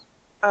well.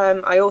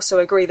 I also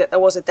agree that there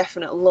was a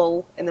definite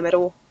lull in the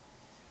middle.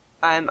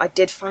 I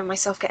did find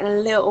myself getting a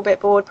little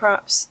bit bored,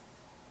 perhaps.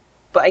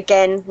 But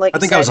again, like I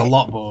think I was a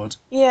lot bored.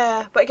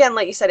 Yeah, but again,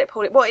 like you said,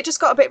 it just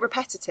got a bit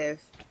repetitive.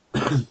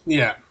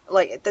 Yeah.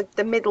 Like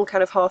the middle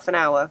kind of half an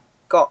hour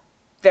got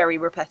very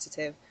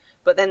repetitive,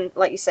 but then,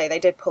 like you say, they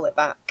did pull it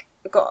back.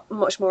 It got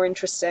much more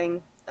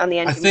interesting, and the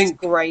ending was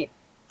great.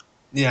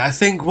 Yeah, I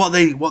think what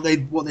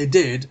they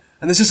did,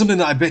 and this is something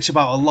that I bitch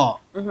about a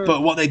lot,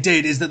 but what they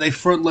did is that they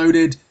front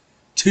loaded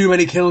too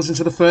many kills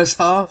into the first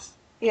half.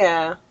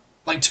 Yeah.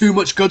 Like too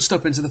much good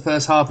stuff into the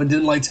first half and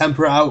didn't like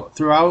temper it out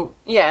throughout.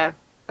 Yeah.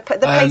 The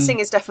pacing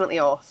is definitely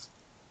off.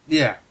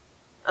 Yeah.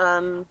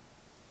 But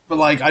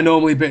like, I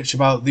normally bitch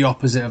about the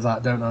opposite of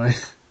that, don't I?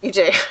 You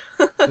do.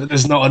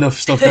 There's not enough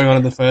stuff going on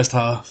in the first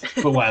half,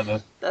 but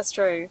whatever. That's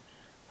true.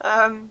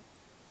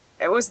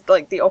 It was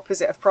like the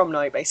opposite of Prom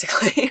Night,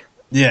 basically.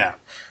 Yeah.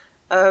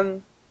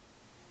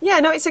 Yeah,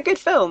 no, it's a good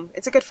film.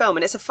 It's a good film,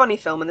 and it's a funny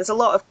film, and there's a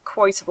lot of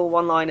quotable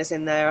one-liners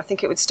in there. I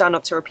think it would stand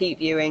up to repeat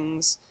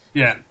viewings.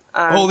 Yeah.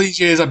 All these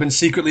years I've been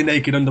secretly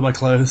naked under my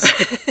clothes.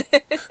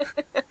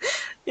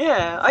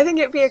 Yeah, I think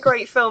it'd be a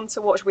great film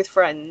to watch with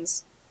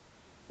friends.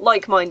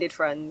 Like-minded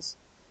friends.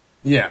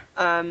 Yeah.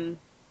 I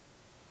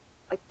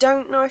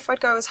don't know if I'd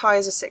go as high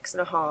as a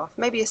 6.5.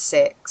 Maybe a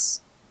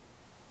 6.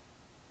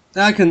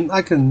 I can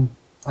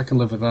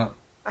live with that.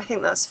 I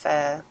think that's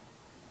fair.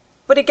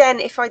 But again,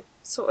 if it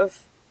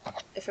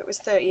was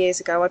 30 years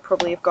ago, I'd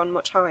probably have gone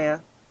much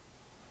higher.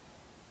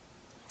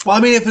 Well,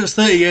 I mean, if it was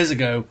 30 years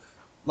ago,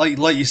 like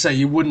you say,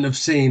 you wouldn't have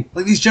seen...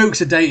 Like, these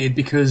jokes are dated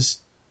because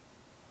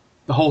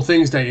the whole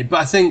thing's dated. But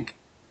I think,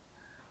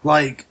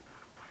 like,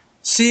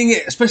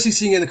 especially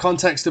seeing it in the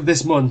context of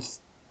this month,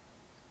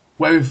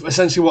 where we've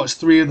essentially watched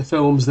 3 of the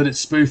films that it's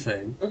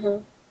spoofing,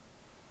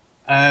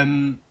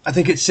 I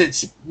think it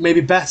sits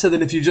maybe better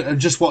than if you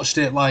just watched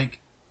it, like,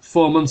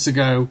 4 months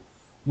ago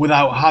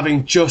without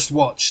having just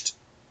watched,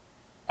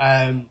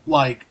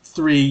 like,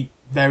 3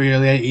 very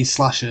early 80s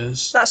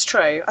slashers. That's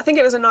true. I think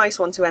it was a nice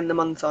one to end the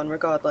month on,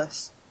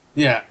 regardless.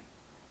 Yeah.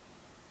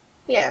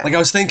 Yeah. Like, I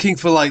was thinking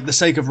for, like, the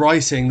sake of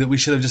writing that we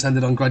should have just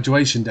ended on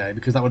graduation day,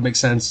 because that would make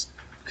sense,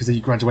 because then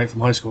you graduate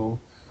from high school.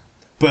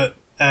 But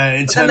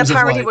in terms of, then the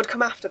parody like, would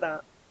come after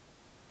that.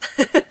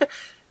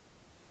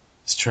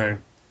 It's true.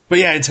 But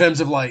yeah, in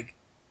terms of, like,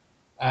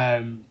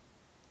 rounding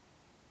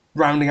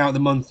out the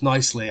month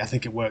nicely, I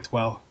think it worked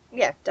well.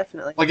 Yeah,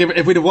 definitely. Like,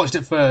 if we'd have watched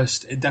it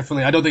first, I don't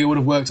think it would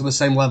have worked on the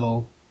same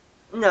level.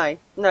 No,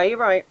 you're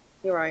right.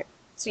 You're right.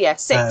 So yeah,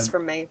 6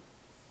 from me.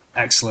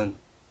 Excellent.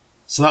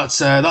 So that's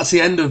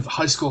the end of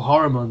High School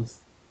Horror Month.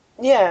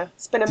 Yeah,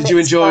 it's been a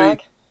mixed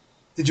bag.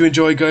 Did you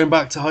enjoy going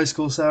back to high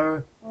school,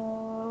 Sarah?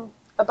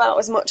 About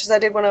as much as I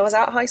did when I was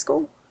at high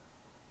school.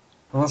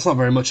 Well, that's not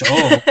very much at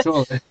all,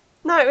 surely.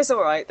 No, it was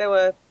alright. There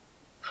were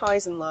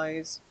highs and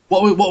lows.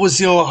 What was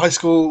your high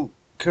school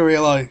career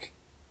like?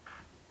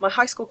 My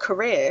high school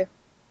career?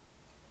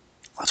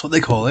 That's what they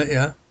call it,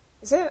 yeah.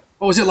 Is it?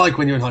 What was it like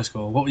when you were in high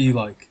school? What were you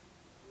like?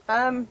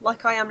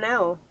 Like I am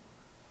now.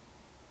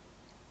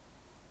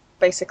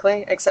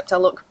 Basically, except I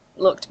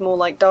looked more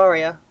like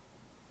Daria.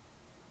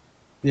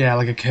 Yeah,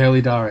 like a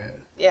curly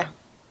Daria. Yeah.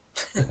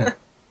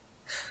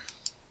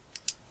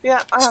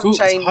 Yeah, I have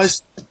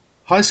changed.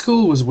 High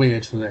school was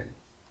weird for me.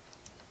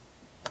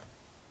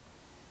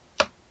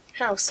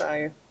 How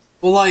so?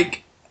 Well,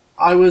 like,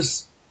 I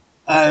was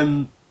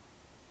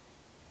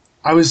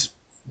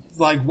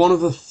like one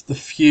of the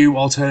few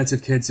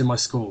alternative kids in my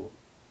school.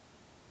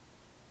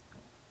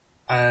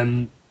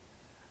 And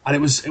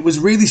it was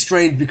really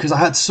strange because I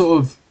had to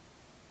sort of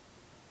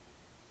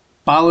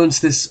balance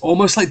this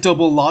almost like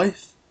double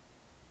life.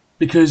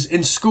 Because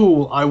in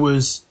school I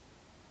was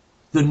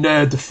the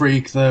nerd, the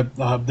freak,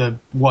 the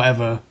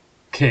whatever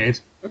kid.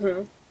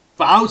 Mm-hmm.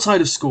 But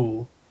outside of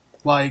school,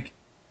 like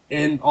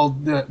in all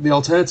the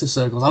alternative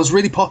circles, I was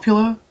really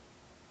popular.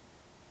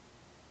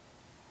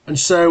 And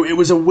so it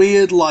was a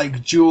weird,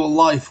 like, dual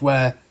life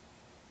where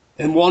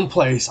in one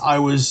place I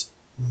was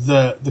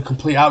the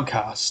complete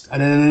outcast,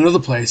 and in another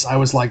place I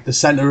was, like, the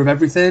centre of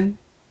everything.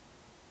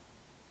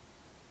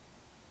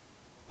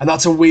 And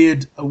that's a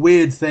weird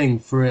thing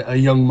for a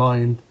young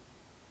mind.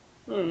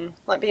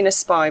 Like being a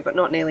spy, but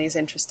not nearly as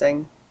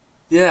interesting.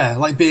 Yeah,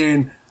 like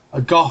being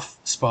a goth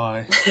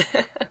spy.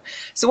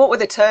 So what were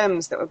the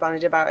terms that were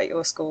bandied about at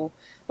your school?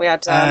 We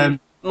had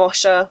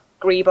Mosher,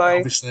 Grebo,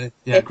 obviously,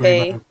 yeah,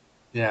 hippie. Grebo.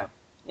 Yeah.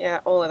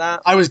 Yeah, all of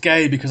that. I was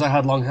gay because I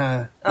had long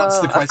hair. That's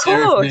the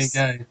criteria for being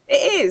gay.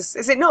 It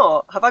is it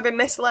not? Have I been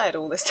misled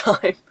all this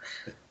time?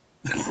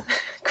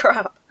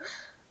 Crap.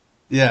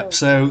 Yeah,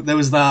 so there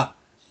was that.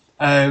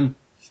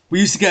 We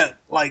used to get,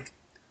 like,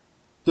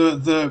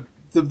 the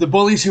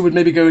bullies who would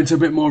maybe go into a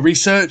bit more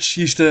research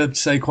used to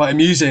say quite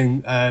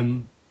amusing,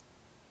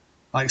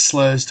 like,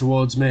 slurs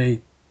towards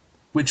me,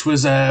 which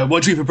was,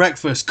 what do you eat for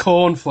breakfast?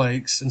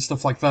 Cornflakes and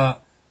stuff like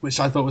that, which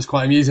I thought was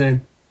quite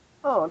amusing.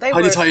 Oh, How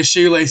do you tie your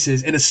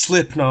shoelaces in a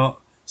slip knot?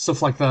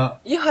 Stuff like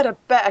that. You had a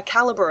better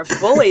caliber of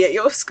bully at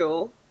your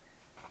school.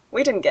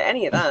 We didn't get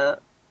any of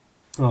that.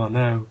 Oh,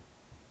 no.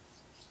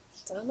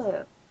 Damn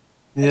it.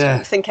 Yeah. I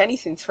didn't think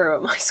anything through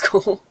at my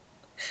school.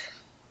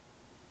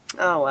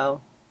 Oh,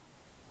 well.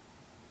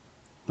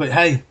 But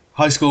hey,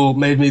 high school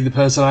made me the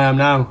person I am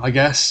now, I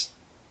guess.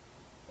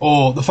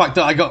 Or the fact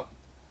that I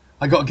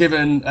got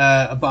given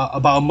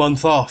about a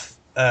month off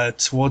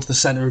towards the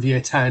centre of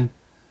year 10.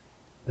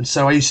 And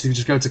so I used to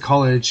just go to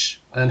college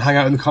and hang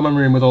out in the common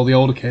room with all the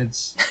older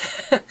kids.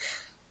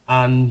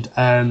 And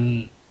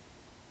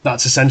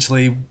that's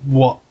essentially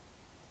what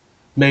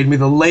made me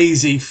the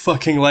lazy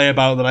fucking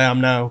layabout that I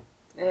am now.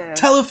 Yeah.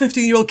 Tell a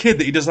 15-year-old kid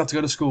that he doesn't have to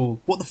go to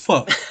school. What the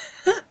fuck?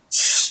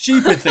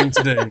 Stupid thing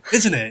to do,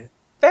 isn't it?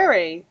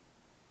 Very.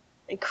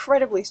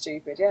 Incredibly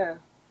stupid, yeah.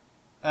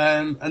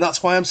 And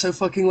that's why I'm so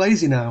fucking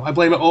lazy now. I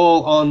blame it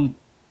all on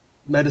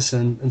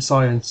medicine and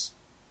science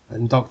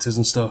and doctors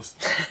and stuff.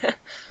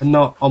 And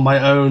not on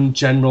my own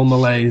general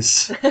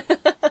malaise.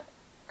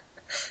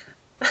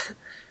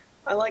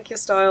 I like your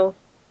style.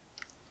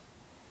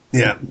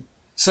 Yeah.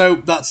 So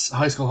that's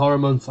High School Horror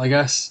Month, I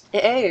guess.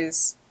 It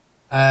is.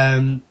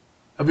 Have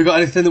we got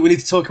anything that we need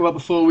to talk about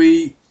before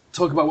we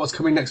talk about what's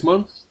coming next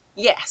month?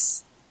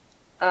 Yes.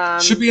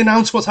 Should we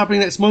announce what's happening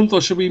next month, or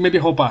should we maybe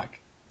hold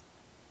back?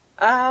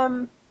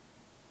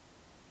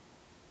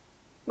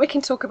 We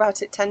can talk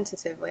about it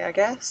tentatively, I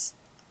guess.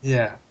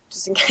 Yeah.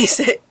 Just in case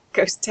it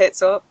goes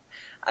tits up,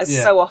 as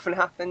so often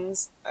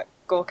happens at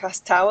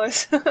Gorecast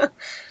Towers.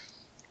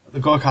 The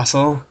Gore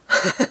Castle.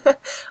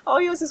 Oh,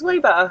 yours is way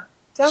better.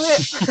 Damn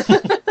it.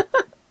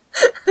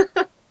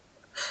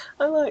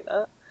 I like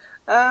that.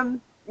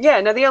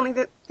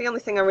 The only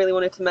thing I really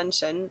wanted to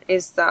mention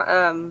is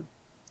that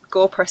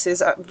Gore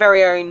Press's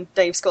very own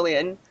Dave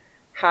Scullion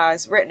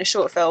has written a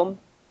short film,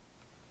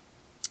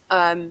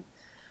 and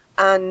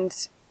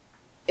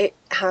it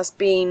has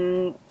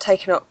been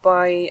taken up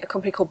by a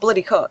company called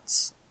Bloody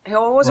Cuts, who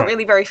I wasn't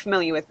really very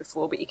familiar with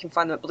before, but you can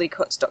find them at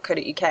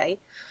bloodycuts.co.uk.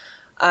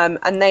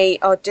 And they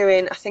are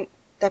doing, I think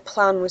their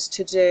plan was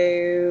to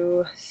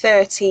do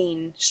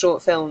 13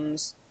 short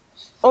films,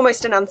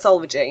 almost an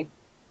anthology.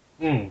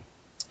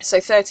 So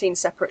 13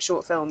 separate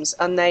short films,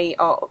 and they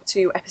are up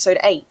to episode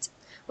 8,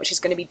 which is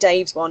going to be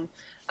Dave's one.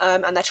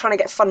 And they're trying to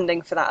get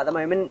funding for that at the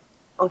moment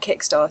on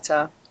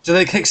Kickstarter. Do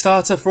they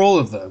Kickstarter for all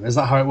of them? Is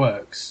that how it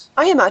works?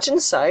 I imagine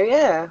so,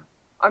 yeah.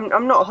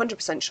 I'm not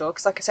 100% sure,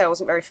 because like I say, I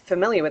wasn't very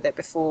familiar with it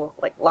before,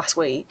 like, last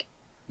week.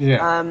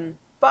 Yeah.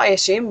 But I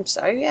assume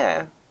so,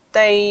 yeah.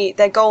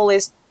 Their goal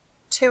is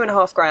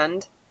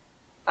 $2,500,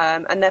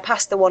 and they're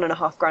past the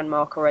 $1,500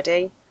 mark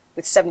already,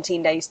 with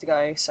 17 days to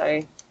go,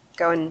 so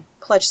go and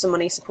pledge some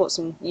money, support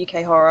some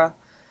UK horror.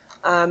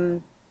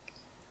 The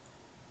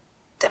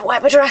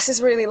web address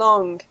is really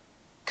long.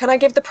 Can I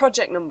give the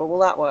project number? Will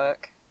that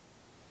work?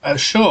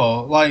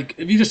 Sure. Like,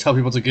 if you just tell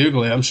people to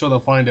Google it, I'm sure they'll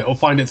find it, or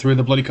find it through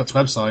the Bloody Cuts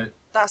website.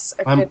 That's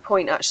a good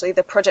point, actually.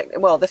 The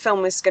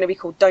film is going to be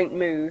called Don't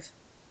Move,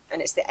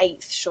 and it's the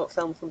 8th short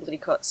film from Bloody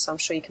Cuts, so I'm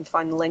sure you can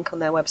find the link on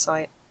their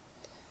website.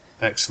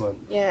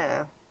 Excellent.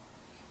 Yeah.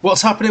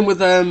 What's happening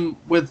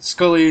with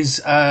Scully's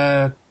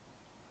graphic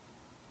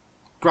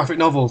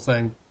novel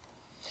thing?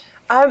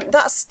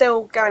 That's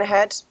still going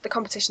ahead, the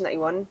competition that he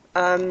won.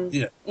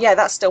 Yeah,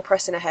 that's still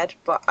pressing ahead,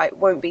 but it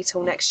won't be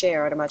till next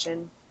year, I'd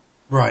imagine.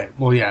 Right.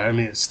 Well, yeah, I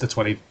mean, it's the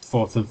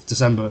 24th of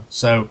December,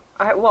 so...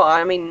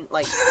 I mean,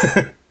 like,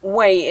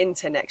 way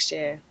into next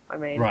year, I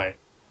mean. Right.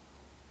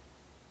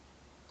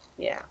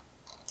 Yeah.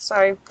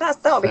 So,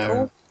 that'll be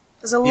cool.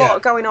 There's a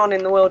lot going on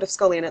in the world of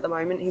Scullion at the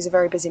moment. He's a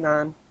very busy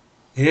man.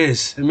 He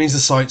is. It means the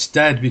site's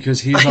dead, because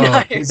he's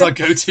our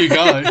go-to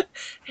guy.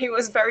 He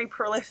was very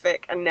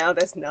prolific, and now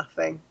there's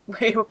nothing.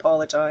 We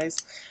apologise.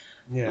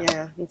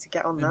 Yeah. Need to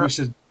get on Maybe that. we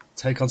should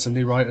take on some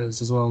new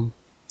writers as well.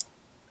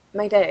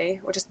 Mayday,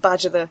 or just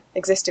badger the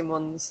existing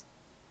ones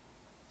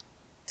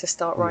to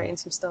start writing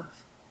some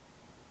stuff.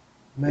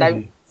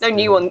 Maybe. No,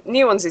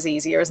 new ones is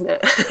easier, isn't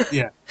it?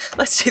 Yeah.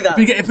 Let's do that.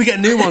 If we get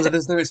new ones and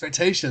there's no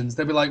expectations,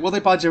 they'll be like, well, they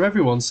badger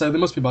everyone, so they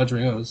must be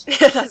badgering us.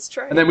 Yeah, that's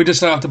true. And then we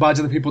just don't have to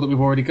badger the people that we've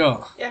already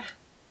got. Yeah.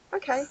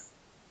 Okay.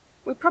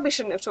 We probably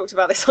shouldn't have talked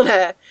about this on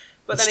air,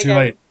 but It's then too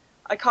again, late.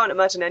 I can't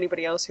imagine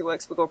anybody else who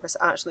works for Gore Press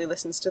actually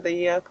listens to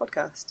the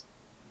podcast.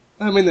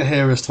 I mean, they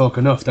hear us talk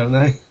enough, don't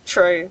they?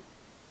 True.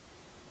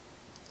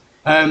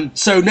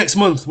 So next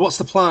month, what's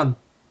the plan?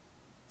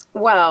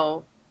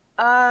 Well,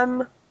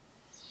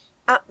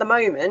 at the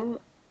moment,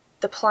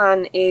 the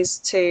plan is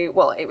to...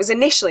 Well, it was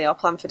initially our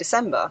plan for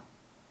December,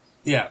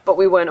 Yeah. but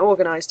we weren't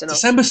organised enough.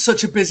 December's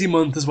such a busy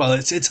month as well.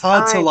 It's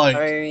hard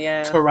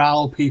to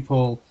corral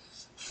people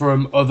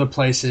from other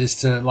places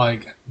to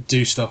like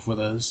do stuff with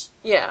us.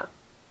 Yeah.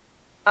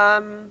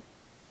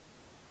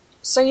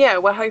 So yeah,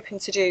 we're hoping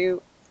to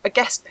do a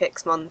guest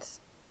picks month,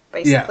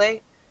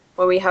 basically,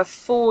 where we have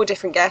 4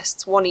 different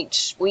guests, one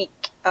each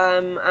week,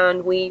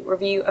 and we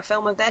review a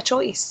film of their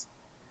choice.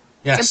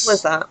 Yes. Simple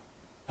as that.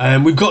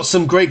 We've got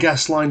some great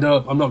guests lined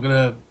up. I'm not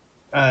going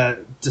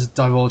to just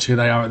divulge who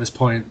they are at this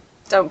point.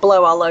 Don't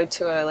blow our load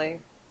too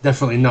early.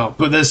 Definitely not.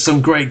 But there's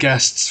some great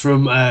guests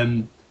from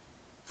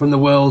the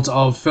world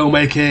of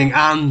filmmaking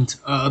and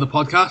other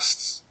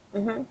podcasts.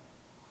 Mm-hmm.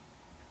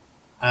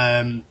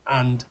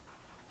 And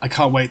I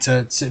can't wait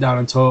to sit down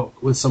and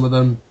talk with some of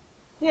them.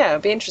 Yeah,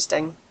 it'll be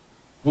interesting.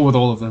 Well, with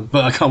all of them,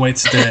 but I can't wait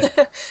to do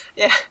it.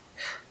 Yeah.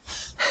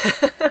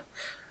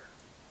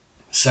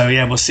 So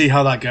yeah, we'll see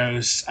how that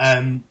goes.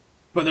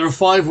 But there are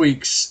 5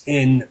 weeks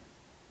in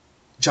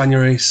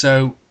January,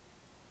 so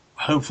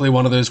hopefully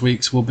one of those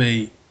weeks will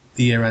be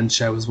the year-end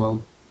show as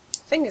well.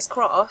 Fingers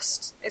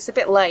crossed. It's a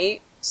bit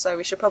late, so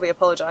we should probably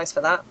apologise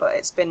for that, but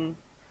it's been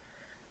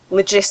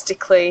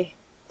logistically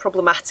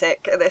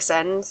problematic at this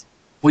end.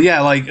 Well, yeah,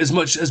 like as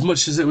much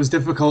as it was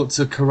difficult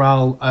to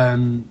corral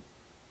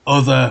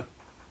other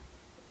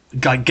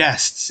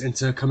guests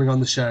into coming on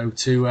the show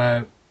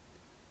to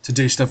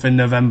do stuff in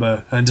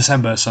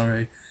December,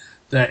 sorry,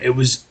 that it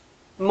was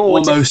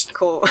almost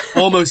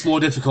more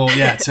difficult,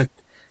 yeah,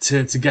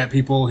 to get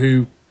people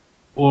who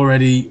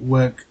already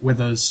work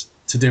with us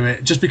to do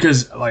it, just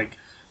because like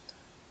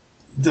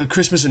the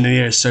Christmas and New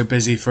Year is so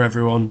busy for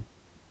everyone.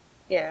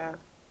 Yeah,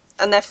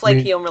 and they're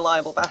flaky,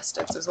 unreliable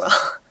bastards as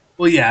well.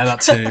 Well, yeah,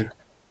 that too.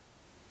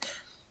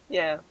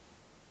 Yeah,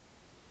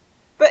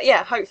 but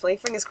yeah, hopefully,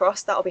 fingers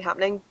crossed, that'll be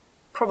happening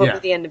probably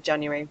the end of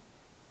January.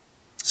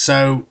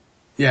 So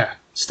yeah,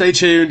 stay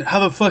tuned.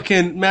 Have a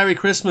fucking Merry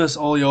Christmas,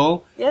 all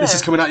y'all. Yeah. This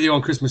is coming at you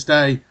on Christmas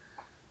Day.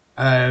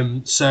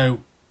 So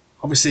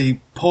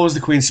obviously pause the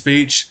Queen's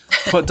speech,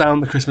 put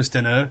down the Christmas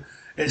dinner.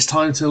 It's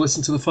time to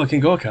listen to the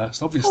fucking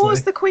Gorecast, obviously.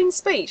 Pause the Queen's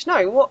speech?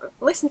 No, what?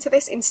 Listen to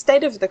this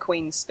instead of the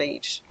Queen's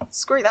speech.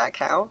 Screw that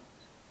cow.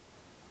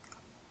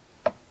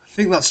 I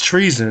think that's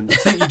treason. I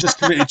think you just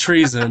committed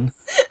treason.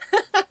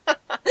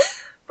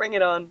 Bring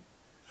it on.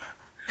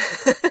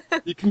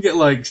 You can get,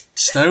 like,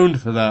 stoned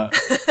for that.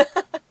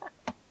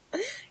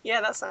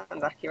 Yeah, that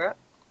sounds accurate.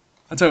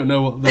 I don't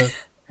know what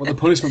the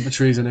punishment for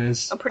treason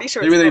is. I'm pretty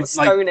sure Maybe it's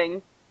not stoning.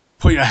 Like,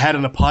 put your head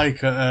on a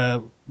pike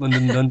at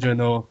London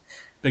Dungeon or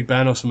Big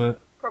Ben or something.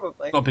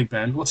 Probably. Not Big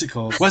Ben. What's it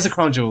called? Where's the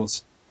Crown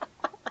Jewels?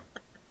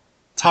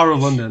 Tower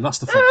of London. That's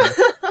the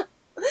fucker.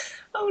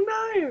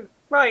 Oh no!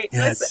 Right.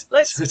 Yeah,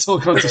 let's. It's all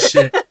gone to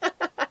shit.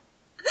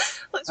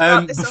 Let's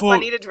wrap this up. I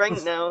need a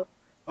drink now.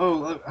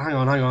 Oh, hang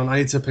on. I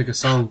need to pick a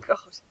song. Oh,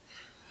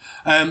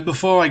 God.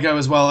 Before I go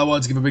as well, I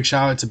wanted to give a big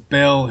shout out to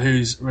Bill,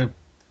 who's from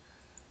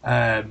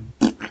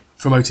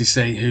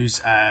OTC,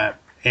 who's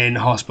in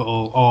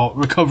hospital or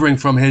recovering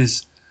from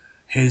his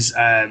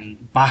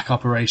back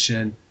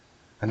operation.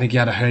 I think he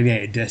had a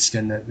herniated disc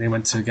and they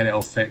went to get it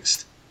all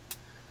fixed.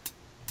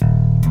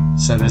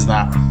 So there's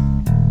that.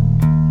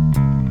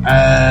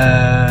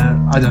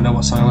 I don't know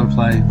what song I'm going to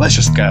play. Let's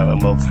just go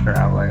and we'll figure it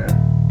out later.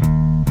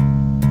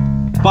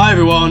 Bye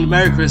everyone,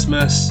 Merry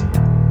Christmas.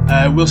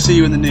 We'll see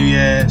you in the new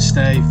year.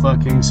 Stay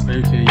fucking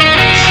spooky.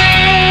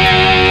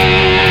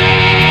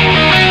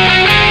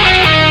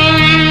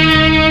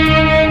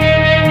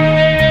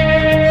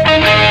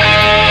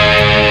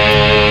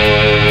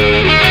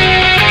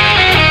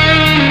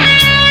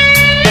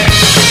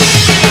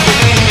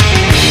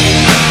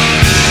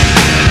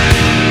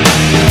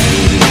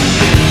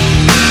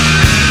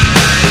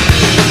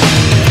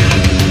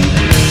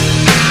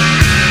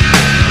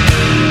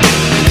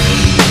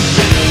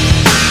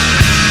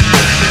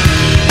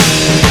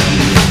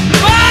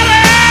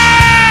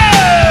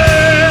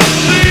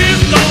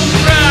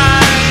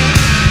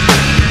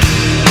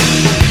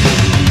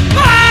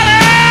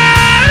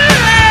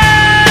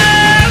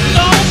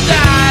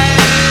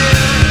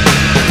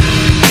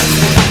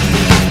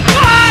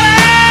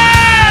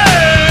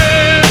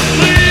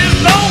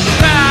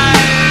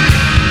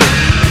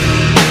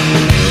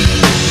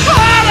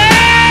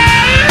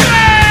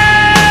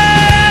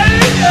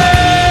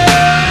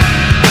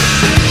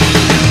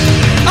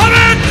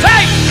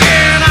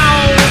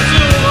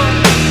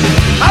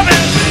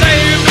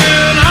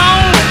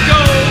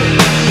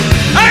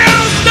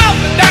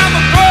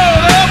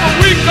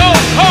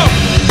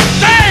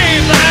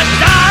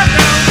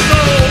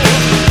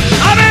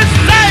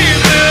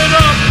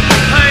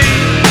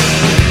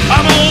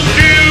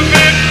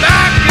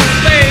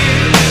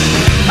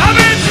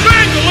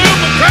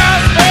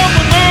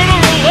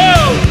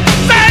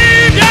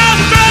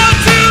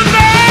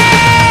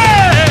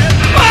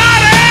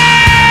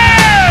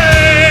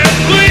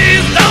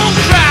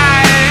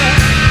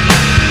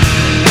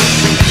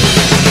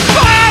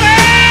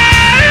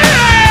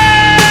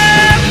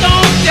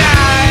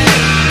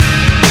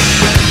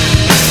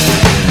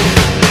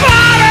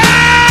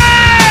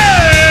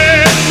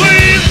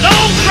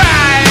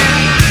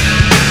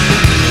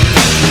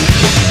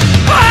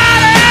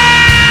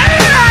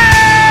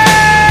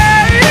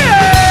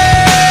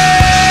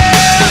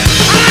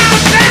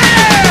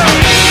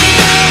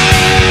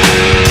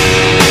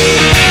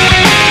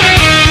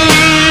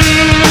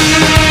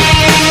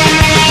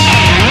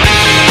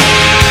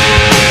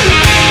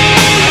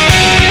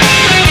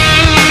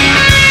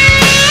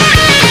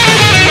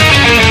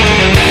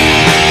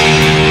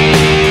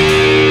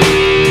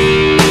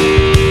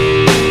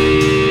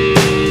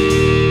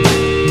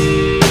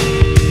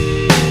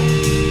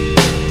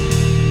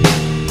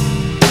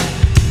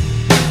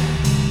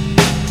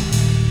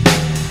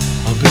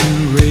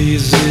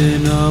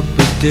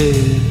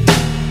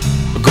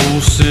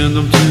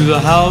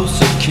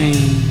 House of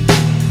Cain.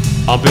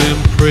 I've been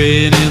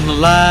praying in the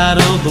light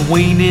of the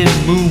waning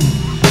moon.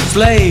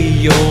 Slay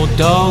your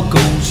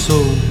doggone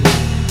soul.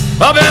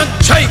 I've been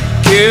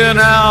taken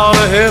out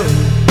of heaven.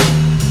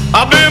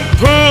 I've been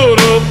put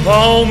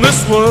upon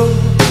this world.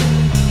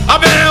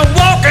 I've been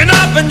walking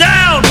up and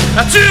down,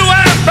 to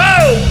and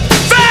fro.